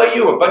 Who the hell are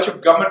you? A bunch of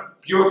government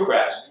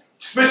bureaucrats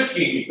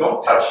frisking me.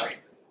 Don't touch me.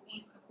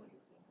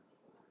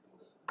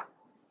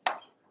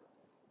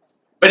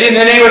 But in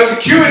the name of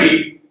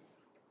security,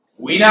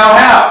 we now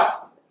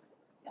have.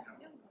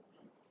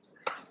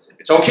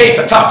 It's okay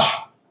to touch.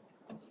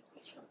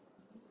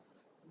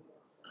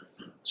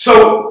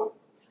 So,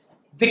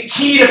 the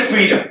key to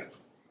freedom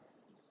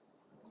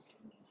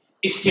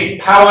is to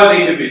empower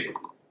the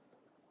individual.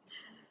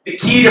 The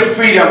key to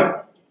freedom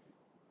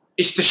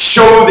is to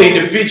show the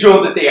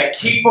individual that they are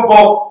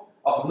capable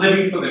of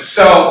living for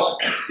themselves.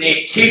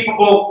 They are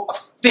capable of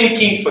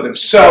thinking for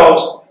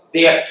themselves.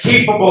 They are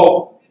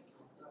capable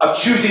of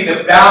choosing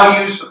the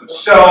values for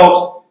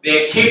themselves.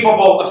 They are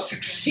capable of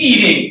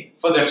succeeding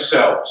for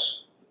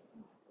themselves.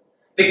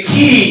 The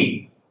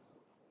key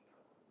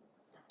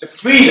to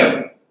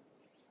freedom,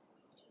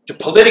 to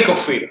political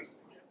freedom,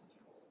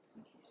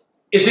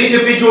 is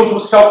individuals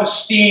with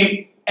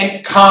self-esteem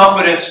and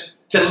confidence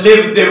to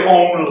live their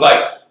own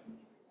life.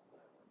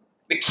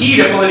 The key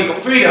to political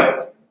freedom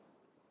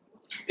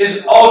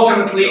is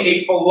ultimately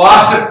a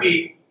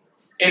philosophy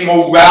and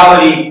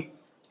morality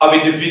of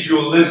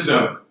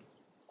individualism,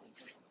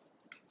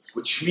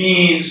 which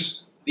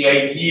means the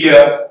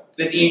idea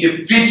that the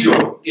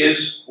individual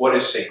is what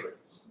is sacred.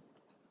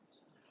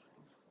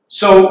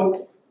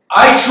 So,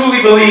 I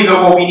truly believe that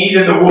what we need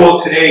in the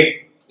world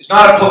today is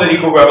not a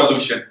political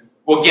revolution.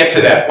 We'll get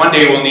to that. One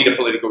day we'll need a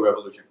political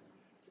revolution.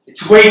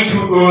 It's way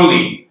too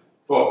early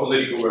for a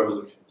political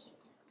revolution.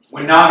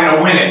 We're not going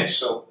to win it,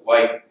 so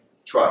why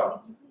try?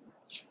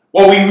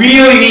 What we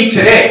really need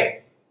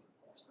today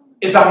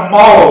is a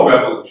moral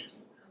revolution.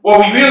 What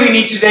we really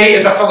need today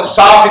is a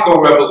philosophical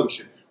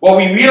revolution. What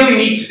we really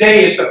need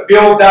today is to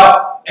build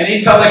up an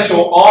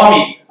intellectual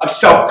army of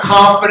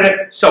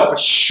self-confident,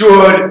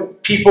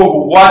 self-assured people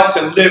who want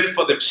to live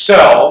for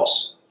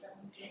themselves.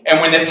 And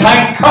when the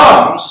time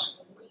comes,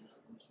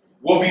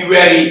 we'll be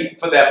ready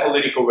for that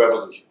political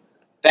revolution.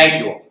 Thank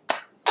you all.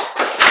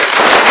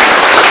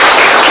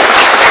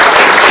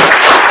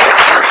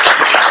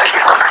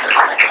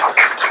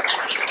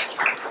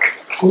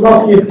 У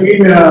нас есть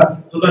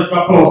время задать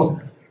вопрос.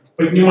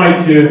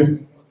 Поднимайте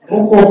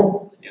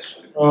руку.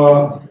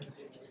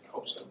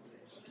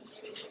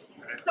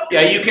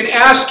 Yeah, you can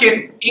ask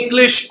in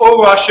English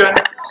or Russian.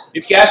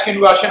 If you ask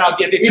in Russian, I'll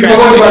get it И просьба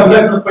translated.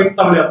 обязательно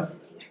представляться.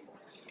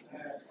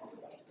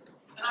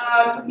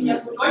 Меня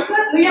зовут Ольга,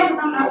 но я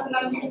задам на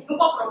английском,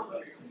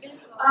 попробую.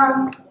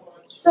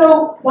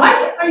 So,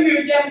 why are you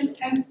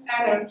against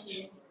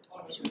anarchy?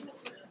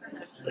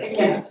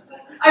 Against.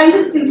 I'm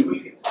just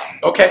interested.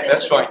 Okay,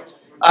 that's fine.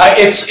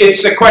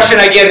 It's a question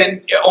I get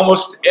in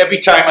almost every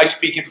time I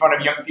speak in front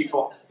of young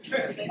people.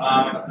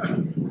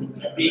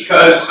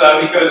 Because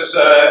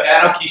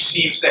anarchy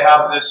seems to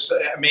have this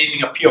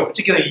amazing appeal,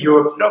 particularly in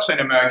Europe, but also in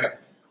America,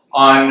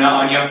 on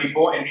young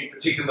people, and in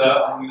particular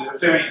on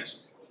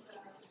libertarians.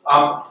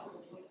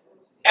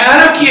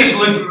 Anarchy is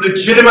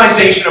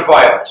legitimization of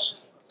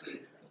violence.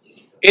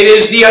 It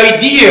is the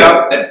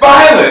idea that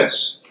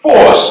violence,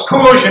 force,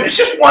 coercion is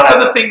just one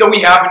other thing that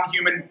we have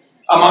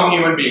among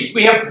human beings.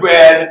 We have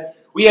bread,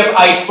 we have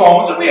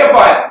iPhones, and we have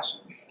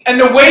violence. And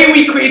the way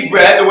we create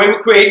bread, the way we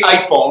create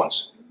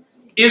iPhones,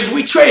 is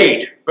we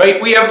trade,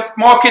 right? We have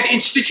market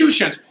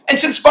institutions. And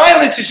since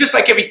violence is just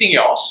like everything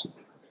else,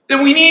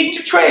 then we need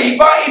to trade in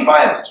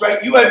violence,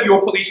 right? You have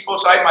your police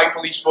force, I have my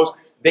police force,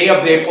 they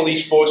have their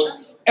police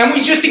force, and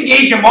we just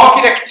engage in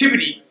market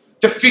activity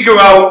to figure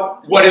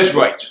out what is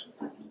right.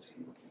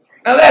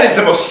 Now that is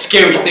the most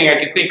scary thing I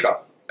can think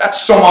of.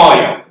 That's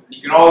Somalia.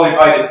 You can all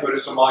invite it to go to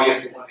Somalia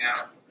if you want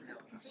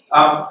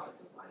now.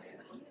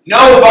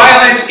 No,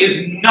 violence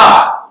is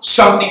not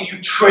something you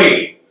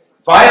trade.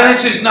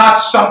 Violence is not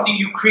something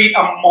you create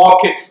a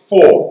market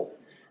for.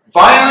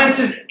 Violence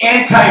is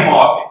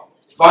anti-market.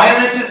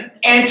 Violence is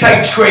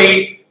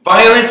anti-trade.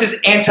 Violence is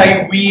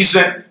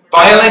anti-reason.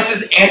 Violence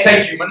is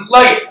anti-human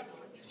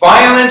life.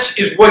 Violence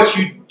is what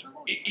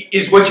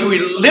you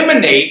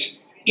eliminate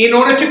in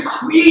order to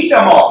create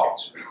a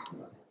market.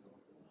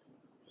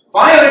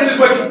 Violence is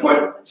what you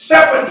put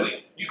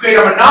separately. You create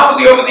a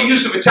monopoly over the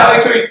use of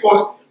retaliatory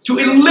force to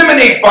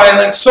eliminate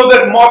violence so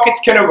that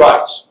markets can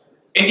arise.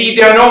 Indeed,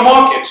 there are no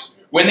markets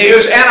when there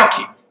is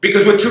anarchy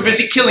because we're too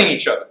busy killing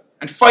each other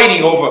and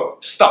fighting over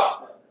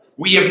stuff.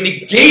 We have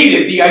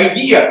negated the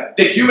idea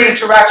that human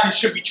interaction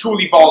should be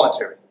truly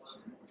voluntary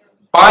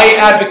by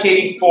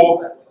advocating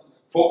for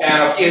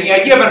anarchy. And the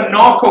idea of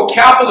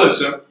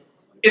anarcho-capitalism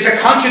is a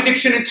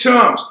contradiction in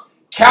terms.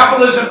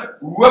 Capitalism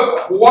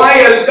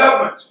requires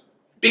government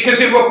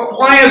because it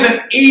requires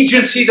an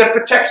agency that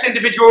protects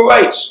individual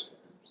rights.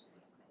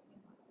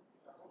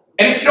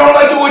 And if you don't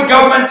like the word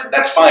government,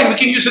 that's fine. We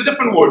can use a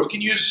different word. We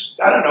can use,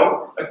 I don't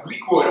know, a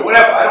Greek word or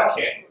whatever. I don't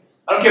care.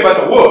 I don't care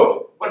about the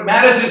word. What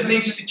matters is the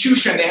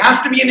institution. There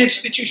has to be an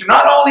institution.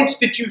 Not all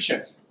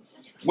institutions.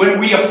 When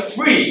we are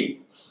free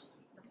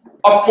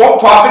of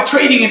for-profit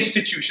trading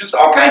institutions,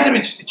 all kinds of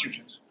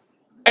institutions.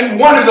 And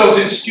one of those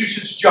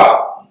institutions'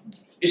 job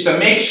is to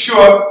make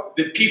sure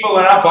that people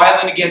are not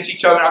violent against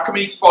each other, not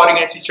committing fraud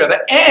against each other,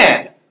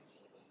 and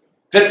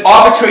that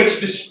arbitrates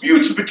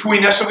disputes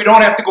between us so we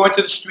don't have to go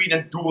into the street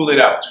and duel it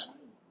out.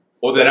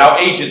 Or that our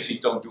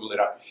agencies don't duel it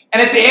out.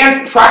 And at the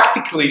end,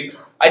 practically,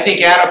 I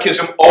think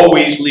anarchism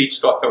always leads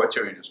to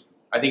authoritarianism.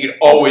 I think it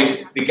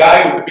always, the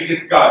guy with the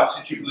biggest guns,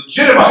 since you've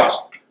legitimized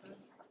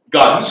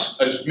guns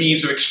as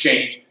means of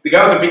exchange, the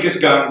guy with the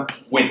biggest gun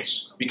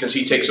wins because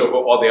he takes over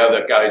all the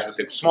other guys with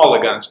the smaller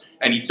guns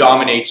and he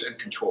dominates and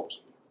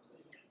controls.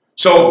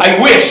 So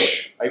I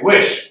wish,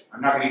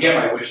 I'm not going to get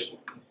my wish,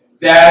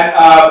 that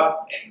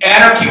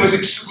anarchy was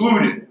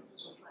excluded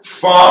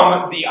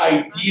from the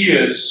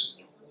ideas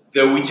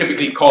that we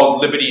typically call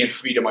liberty and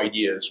freedom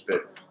ideas,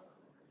 but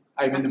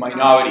I'm in the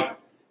minority.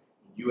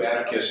 You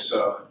anarchists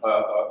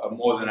are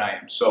more than I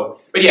am. So,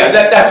 but yeah,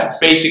 that's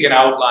basic an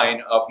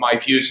outline of my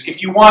views.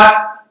 If you want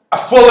a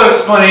fuller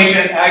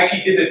explanation, I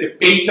actually did a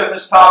debate on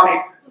this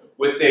topic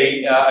with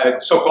a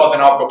so-called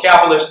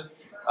anarcho-capitalist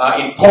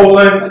in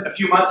Poland a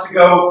few months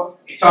ago.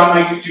 It's on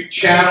my YouTube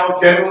channel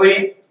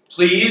generally.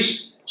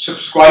 Please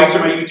subscribe to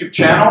my YouTube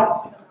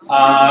channel.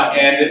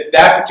 And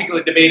that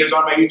particular debate is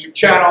on my YouTube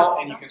channel,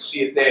 and you can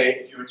see it there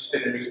if you're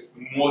interested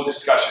in more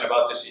discussion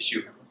about this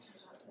issue.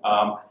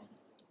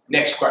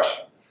 Next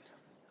question.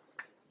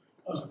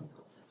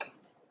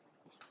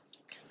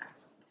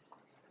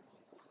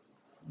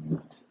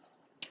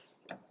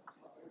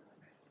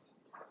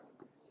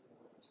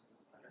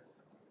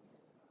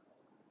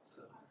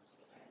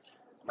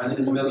 My name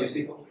is Emil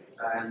Yosifov,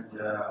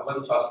 and I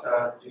want to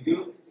ask to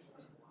you,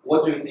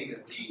 what do you think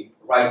is the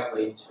right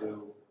way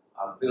to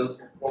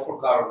build a proper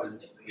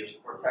government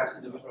which protects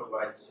individual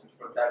rights, which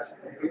protects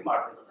the free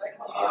market,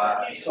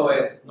 so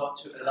as not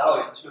to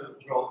allow it to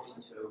grow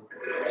into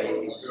a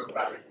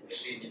bureaucratic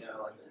machine, you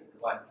know,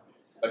 like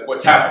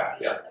what's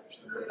happening? Yeah.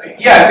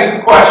 Yeah, it's a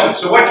good question.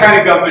 So what kind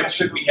of government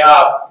should we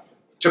have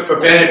to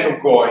prevent it from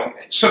growing?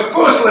 So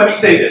first, let me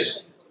say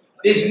this.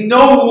 There's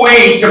no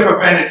way to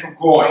prevent it from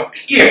growing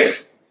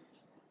if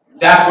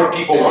that's what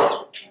people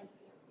want.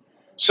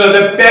 So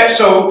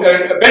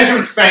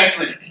Benjamin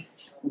Franklin,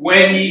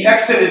 when he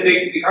exited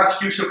the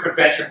Constitutional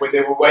Convention where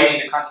they were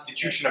writing the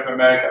Constitution of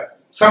America,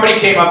 somebody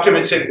came up to him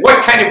and said,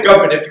 "What kind of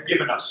government have you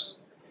given us?"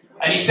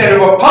 And he said, "A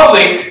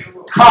republic,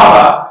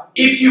 comma,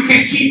 if you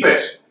can keep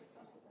it."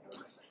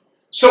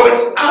 So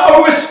it's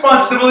our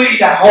responsibility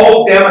to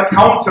hold them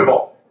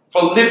accountable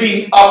for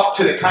living up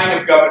to the kind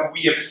of government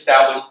we have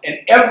established. And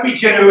every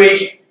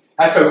generation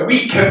has to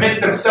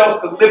recommit themselves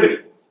to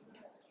liberty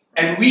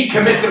and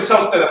recommit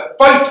themselves to the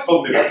fight for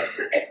liberty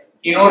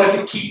in order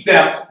to keep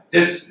them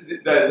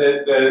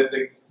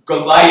the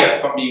Goliath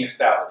from being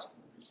established.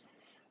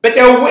 But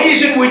there are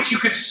ways in which you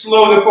could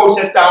slow the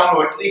process down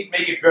or at least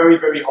make it very,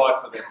 very hard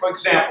for them. For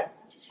example,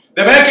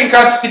 the American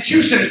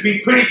Constitution has been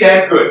pretty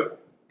damn good,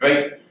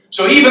 right?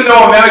 So even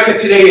though America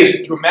today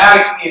is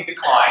dramatically in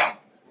decline,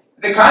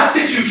 the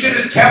Constitution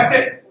has kept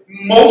it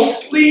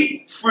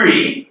mostly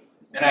free,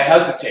 and I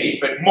hesitate,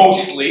 but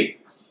mostly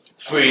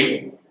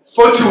free,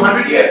 for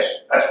 200 years.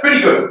 That's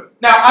pretty good.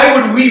 Now, I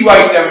would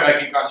rewrite the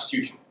American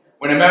Constitution.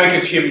 When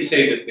Americans hear me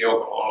say this, they all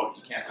go, "Oh,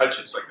 you can't touch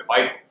it, it's like the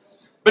Bible."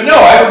 But no,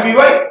 I would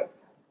rewrite it.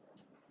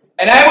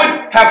 And I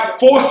would have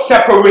 4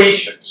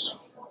 separations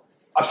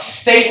of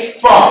state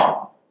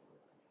from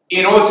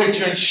in order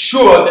to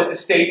ensure that the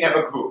state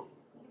never grew.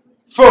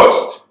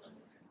 First,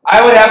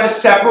 I would have the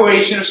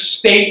separation of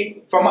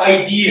state from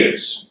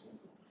ideas.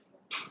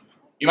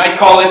 You might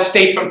call it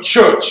state from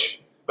church,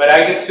 but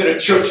I consider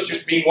church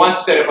just being one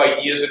set of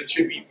ideas, and it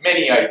should be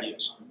many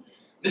ideas.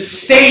 The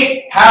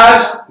state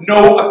has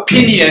no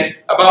opinion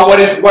about what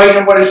is right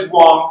and what is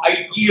wrong,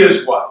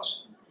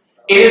 ideas-wise.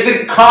 It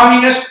isn't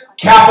communist,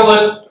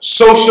 capitalist,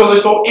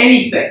 socialist, or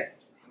anything.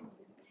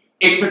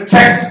 It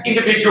protects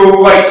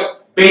individual rights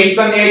based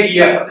on the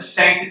idea of the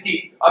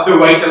sanctity of the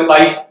right to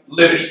life,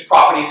 liberty,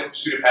 property, and the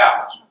pursuit of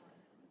happiness.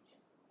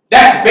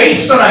 That's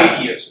based on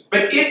ideas,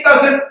 but it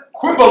doesn't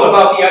quibble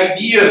about the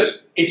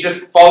ideas. It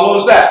just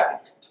follows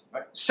that.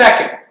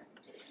 Second,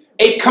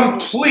 a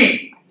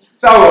complete,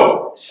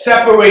 thorough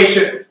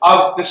separation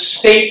of the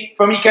state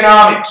from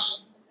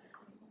economics.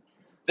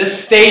 The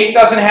state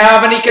doesn't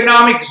have an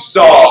economic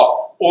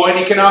czar or an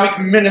economic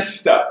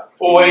minister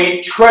or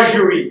a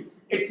treasury.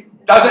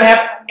 It doesn't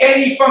have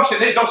any function.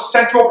 There's no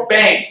central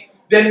bank.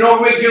 There are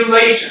no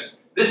regulations.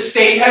 The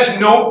state has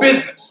no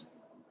business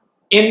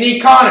in the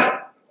economy.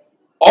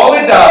 All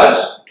it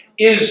does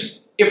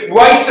is, if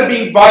rights are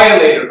being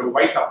violated, or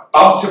rights are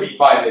about to be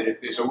violated, if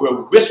there's a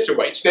real risk to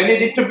rights, then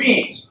it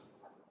intervenes.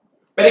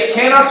 But it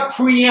cannot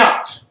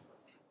preempt.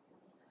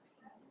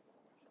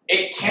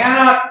 It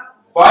cannot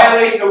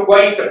violate the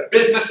rights of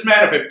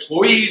businessmen, of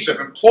employees,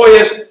 of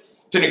employers,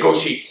 to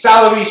negotiate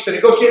salaries, to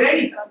negotiate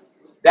anything.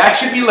 That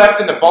should be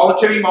left in the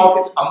voluntary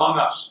markets among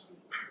us.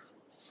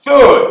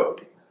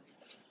 Third,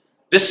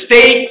 the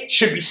state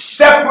should be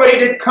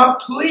separated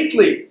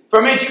completely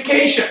from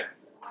education.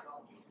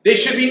 There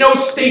should be no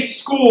state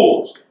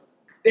schools.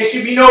 There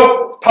should be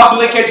no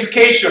public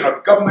education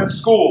or government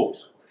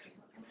schools.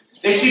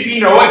 There should be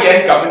no,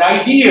 again, government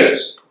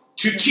ideas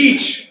to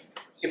teach.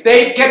 If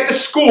they get the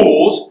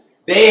schools,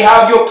 they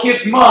have your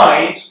kids'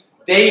 minds,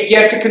 they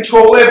get to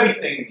control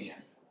everything in the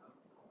end.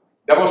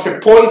 The most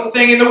important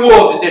thing in the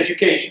world is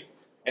education.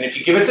 And if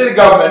you give it to the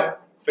government,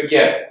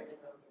 forget it.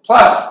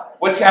 Plus,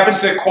 what happens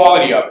to the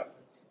quality of it?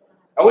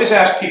 I always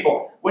ask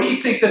people, what do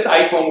you think this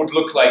iPhone would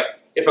look like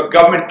if a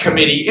government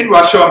committee in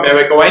Russia,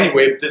 America, or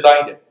anywhere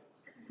designed it?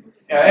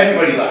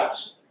 Everybody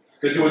laughs,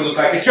 because it would look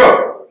like a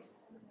joke.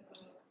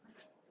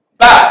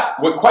 But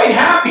we're quite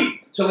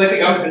happy to let the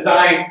government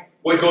design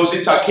what goes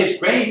into our kids'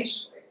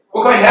 brains.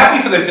 We're quite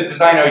happy for them to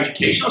design our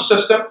educational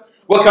system.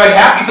 We're quite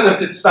happy for them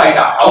to design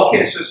our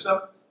healthcare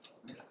system.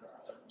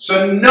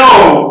 So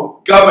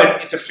no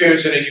government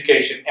interference in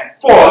education. And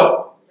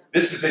fourth,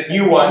 this is a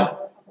new one,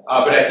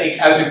 but I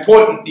think as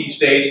important these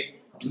days,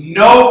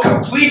 no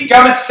complete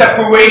government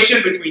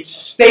separation between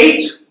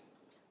state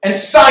and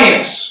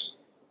science.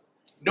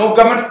 No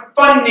government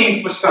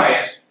funding for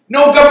science.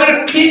 No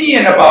government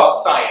opinion about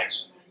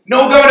science.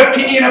 No government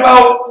opinion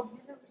about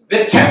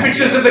the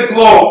temperatures of the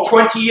globe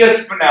 20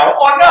 years from now,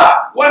 or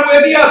not, one way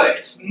or the other.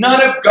 It's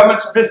none of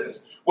government's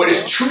business. What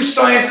is true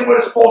science and what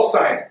is false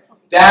science,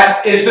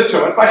 that is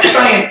determined by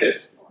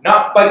scientists,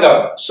 not by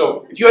government.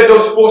 So if you had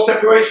those four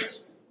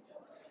separations,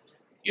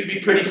 you'd be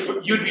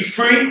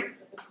free,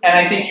 and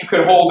I think you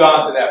could hold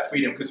on to that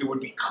freedom because it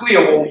would be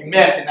clear what we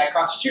meant in that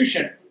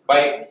Constitution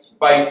by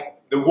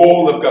the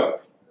role of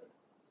government.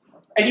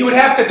 And you would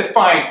have to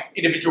define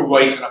individual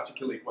rights and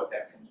articulate what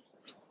that means.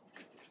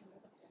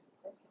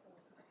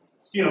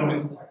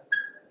 Yaron.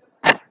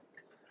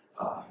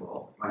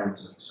 Well, my name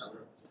is Alexander.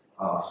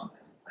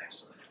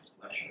 Thanks for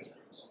the lecture.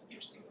 It's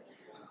interesting.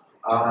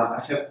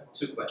 I have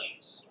two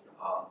questions.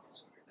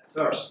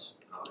 First,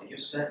 you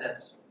said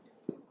that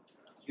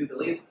you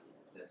believe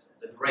that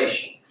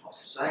liberation of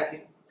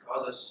society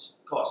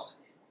caused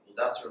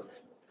industrial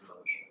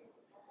revolution.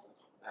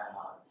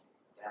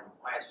 Then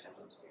why it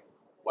happened?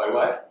 Why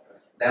what?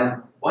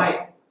 Then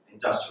why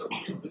industrial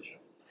revolution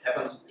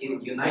happened in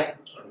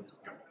United Kingdom,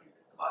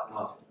 but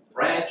not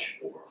French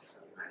or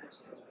United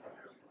States?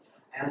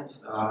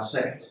 And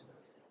second,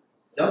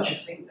 don't you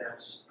think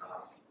that's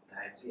the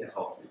idea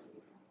of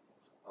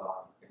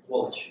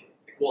equality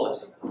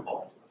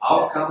of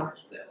outcome,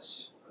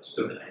 that's a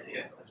stupid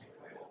idea,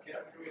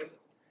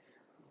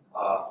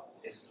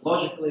 it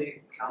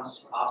logically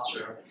comes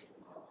after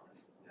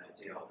the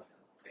idea of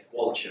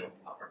equality of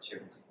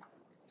opportunity.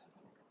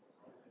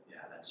 Yeah,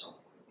 that's all.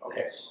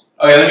 Okay.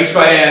 Okay, let me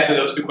try to answer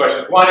those two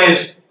questions. One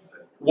is,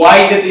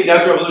 why did the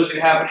Industrial Revolution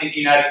happen in the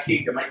United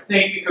Kingdom? I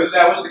think because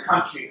that was the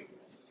country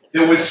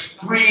that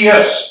was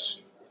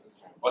freest.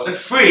 It wasn't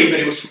free, but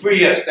it was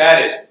freest.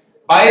 That is,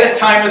 by the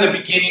time of the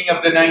beginning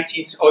of the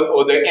 19th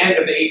or the end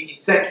of the 18th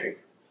century,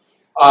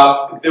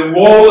 the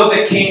role of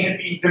the king had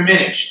been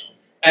diminished,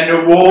 and the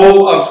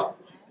role of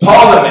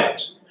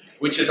Parliament,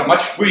 which is a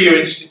much freer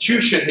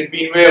institution, had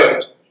been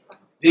realized.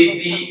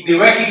 The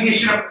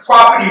recognition of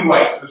property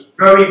rights was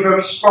very,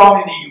 very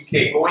strong in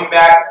the UK, going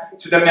back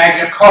to the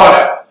Magna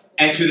Carta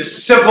and to the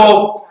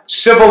civil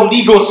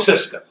legal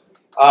system,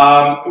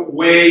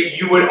 where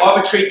you would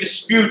arbitrate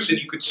disputes and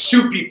you could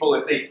sue people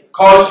if they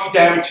caused you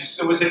damages.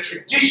 There was a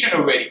tradition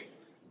already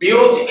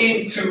built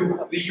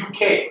into the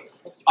UK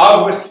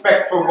of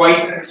respect for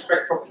rights and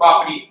respect for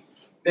property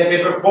that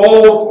have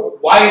evolved.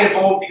 Why it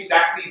evolved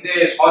exactly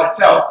there is hard to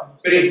tell,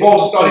 but it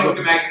evolved starting with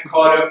the Magna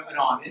Carta and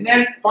on. And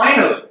then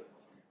finally,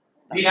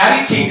 the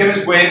United Kingdom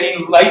is where the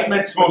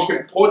Enlightenment's most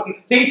important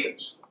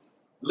thinkers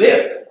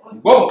lived,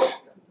 wrote,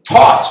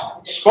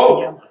 taught,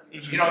 spoke.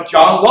 You know,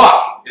 John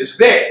Locke is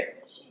there.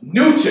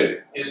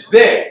 Newton is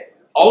there.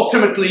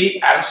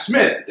 Ultimately, Adam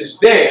Smith is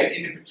there.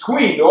 And in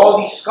between, there are all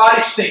these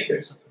Scottish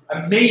thinkers,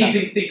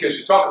 amazing thinkers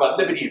who talk about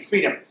liberty and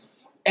freedom.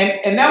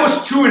 And that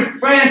was true in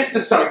France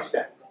to some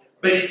extent.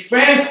 But in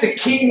France, the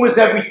king was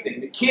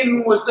everything. The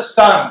king was the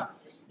sun.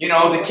 You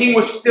know, the king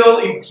was still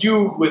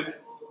imbued with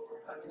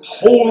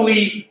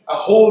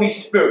holy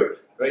spirit,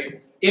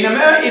 right? In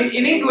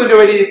England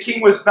already, the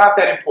king was not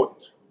that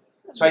important.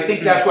 So I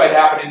think that's what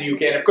happened in the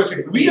UK. And of course,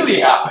 it really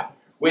happened,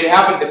 where it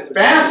happened the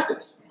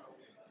fastest,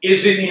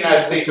 is in the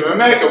United States of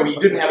America, where you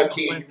didn't have a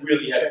king and you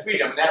really had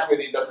freedom. And that's where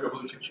the Industrial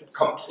Revolution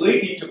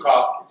completely took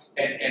off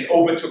and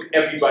overtook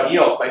everybody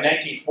else. By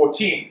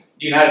 1914,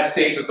 the United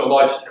States was the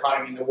largest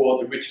economy in the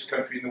world, the richest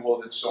country in the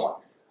world, and so on.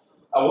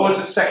 What was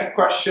the second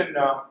question?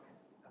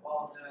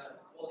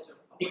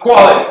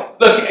 Equality.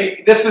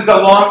 Look, this is a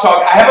long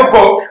talk. I have a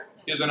book.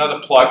 Here's another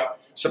plug.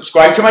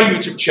 Subscribe to my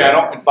YouTube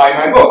channel and buy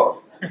my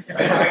book.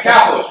 I'm a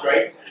capitalist,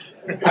 right?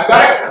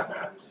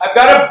 I've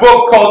got a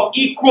book called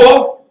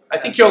Equal. I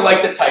think you'll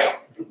like the title.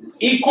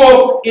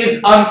 Equal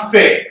is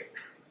unfair.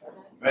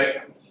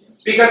 Right?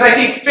 Because I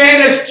think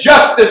fairness,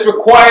 justice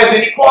requires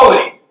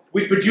inequality.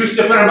 We produce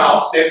different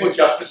amounts, therefore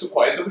justice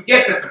requires that we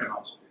get different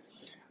amounts.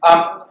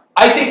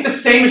 I think the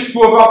same is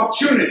true of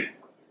opportunity.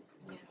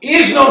 There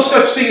is no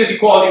such thing as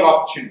equality of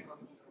opportunity.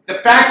 The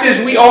fact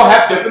is we all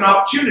have different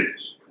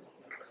opportunities.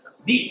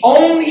 The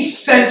only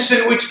sense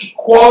in which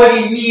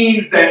equality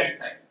means anything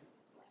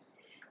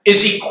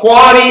is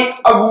equality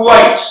of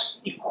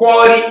rights,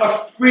 equality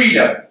of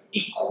freedom,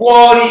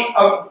 equality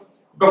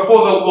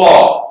before the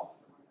law.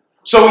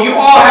 So you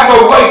all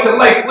have a right to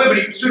life,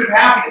 liberty, pursuit of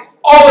happiness.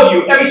 All of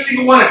you, every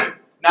single one of you.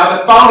 Now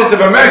the founders of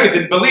America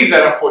didn't believe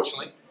that,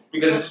 unfortunately,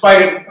 because in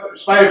spite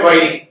of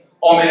writing,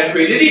 all men are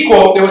created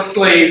equal, there were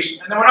slaves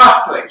and there were not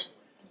slaves.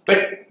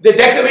 But the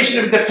Declaration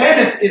of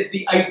Independence is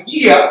the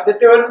idea that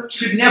there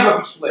should never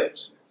be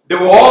slaves. They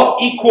were all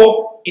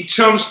equal in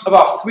terms of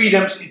our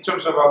freedoms, in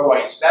terms of our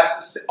rights.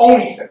 That's the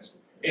only sense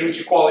in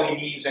which equality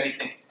means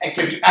anything and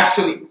can be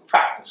actually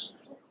practiced.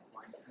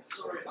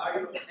 Sorry, are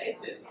you an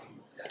atheist?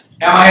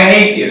 Am I an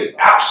atheist?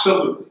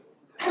 Absolutely.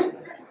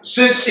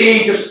 Since the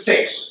age of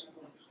 6.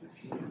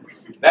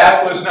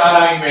 That was not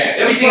Ayn Rand.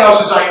 Everything else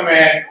is Ayn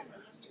Rand.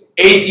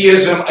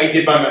 Atheism I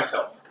did by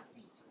myself.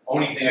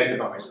 Only thing I did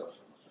by myself.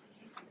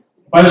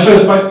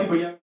 Большое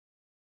спасибо.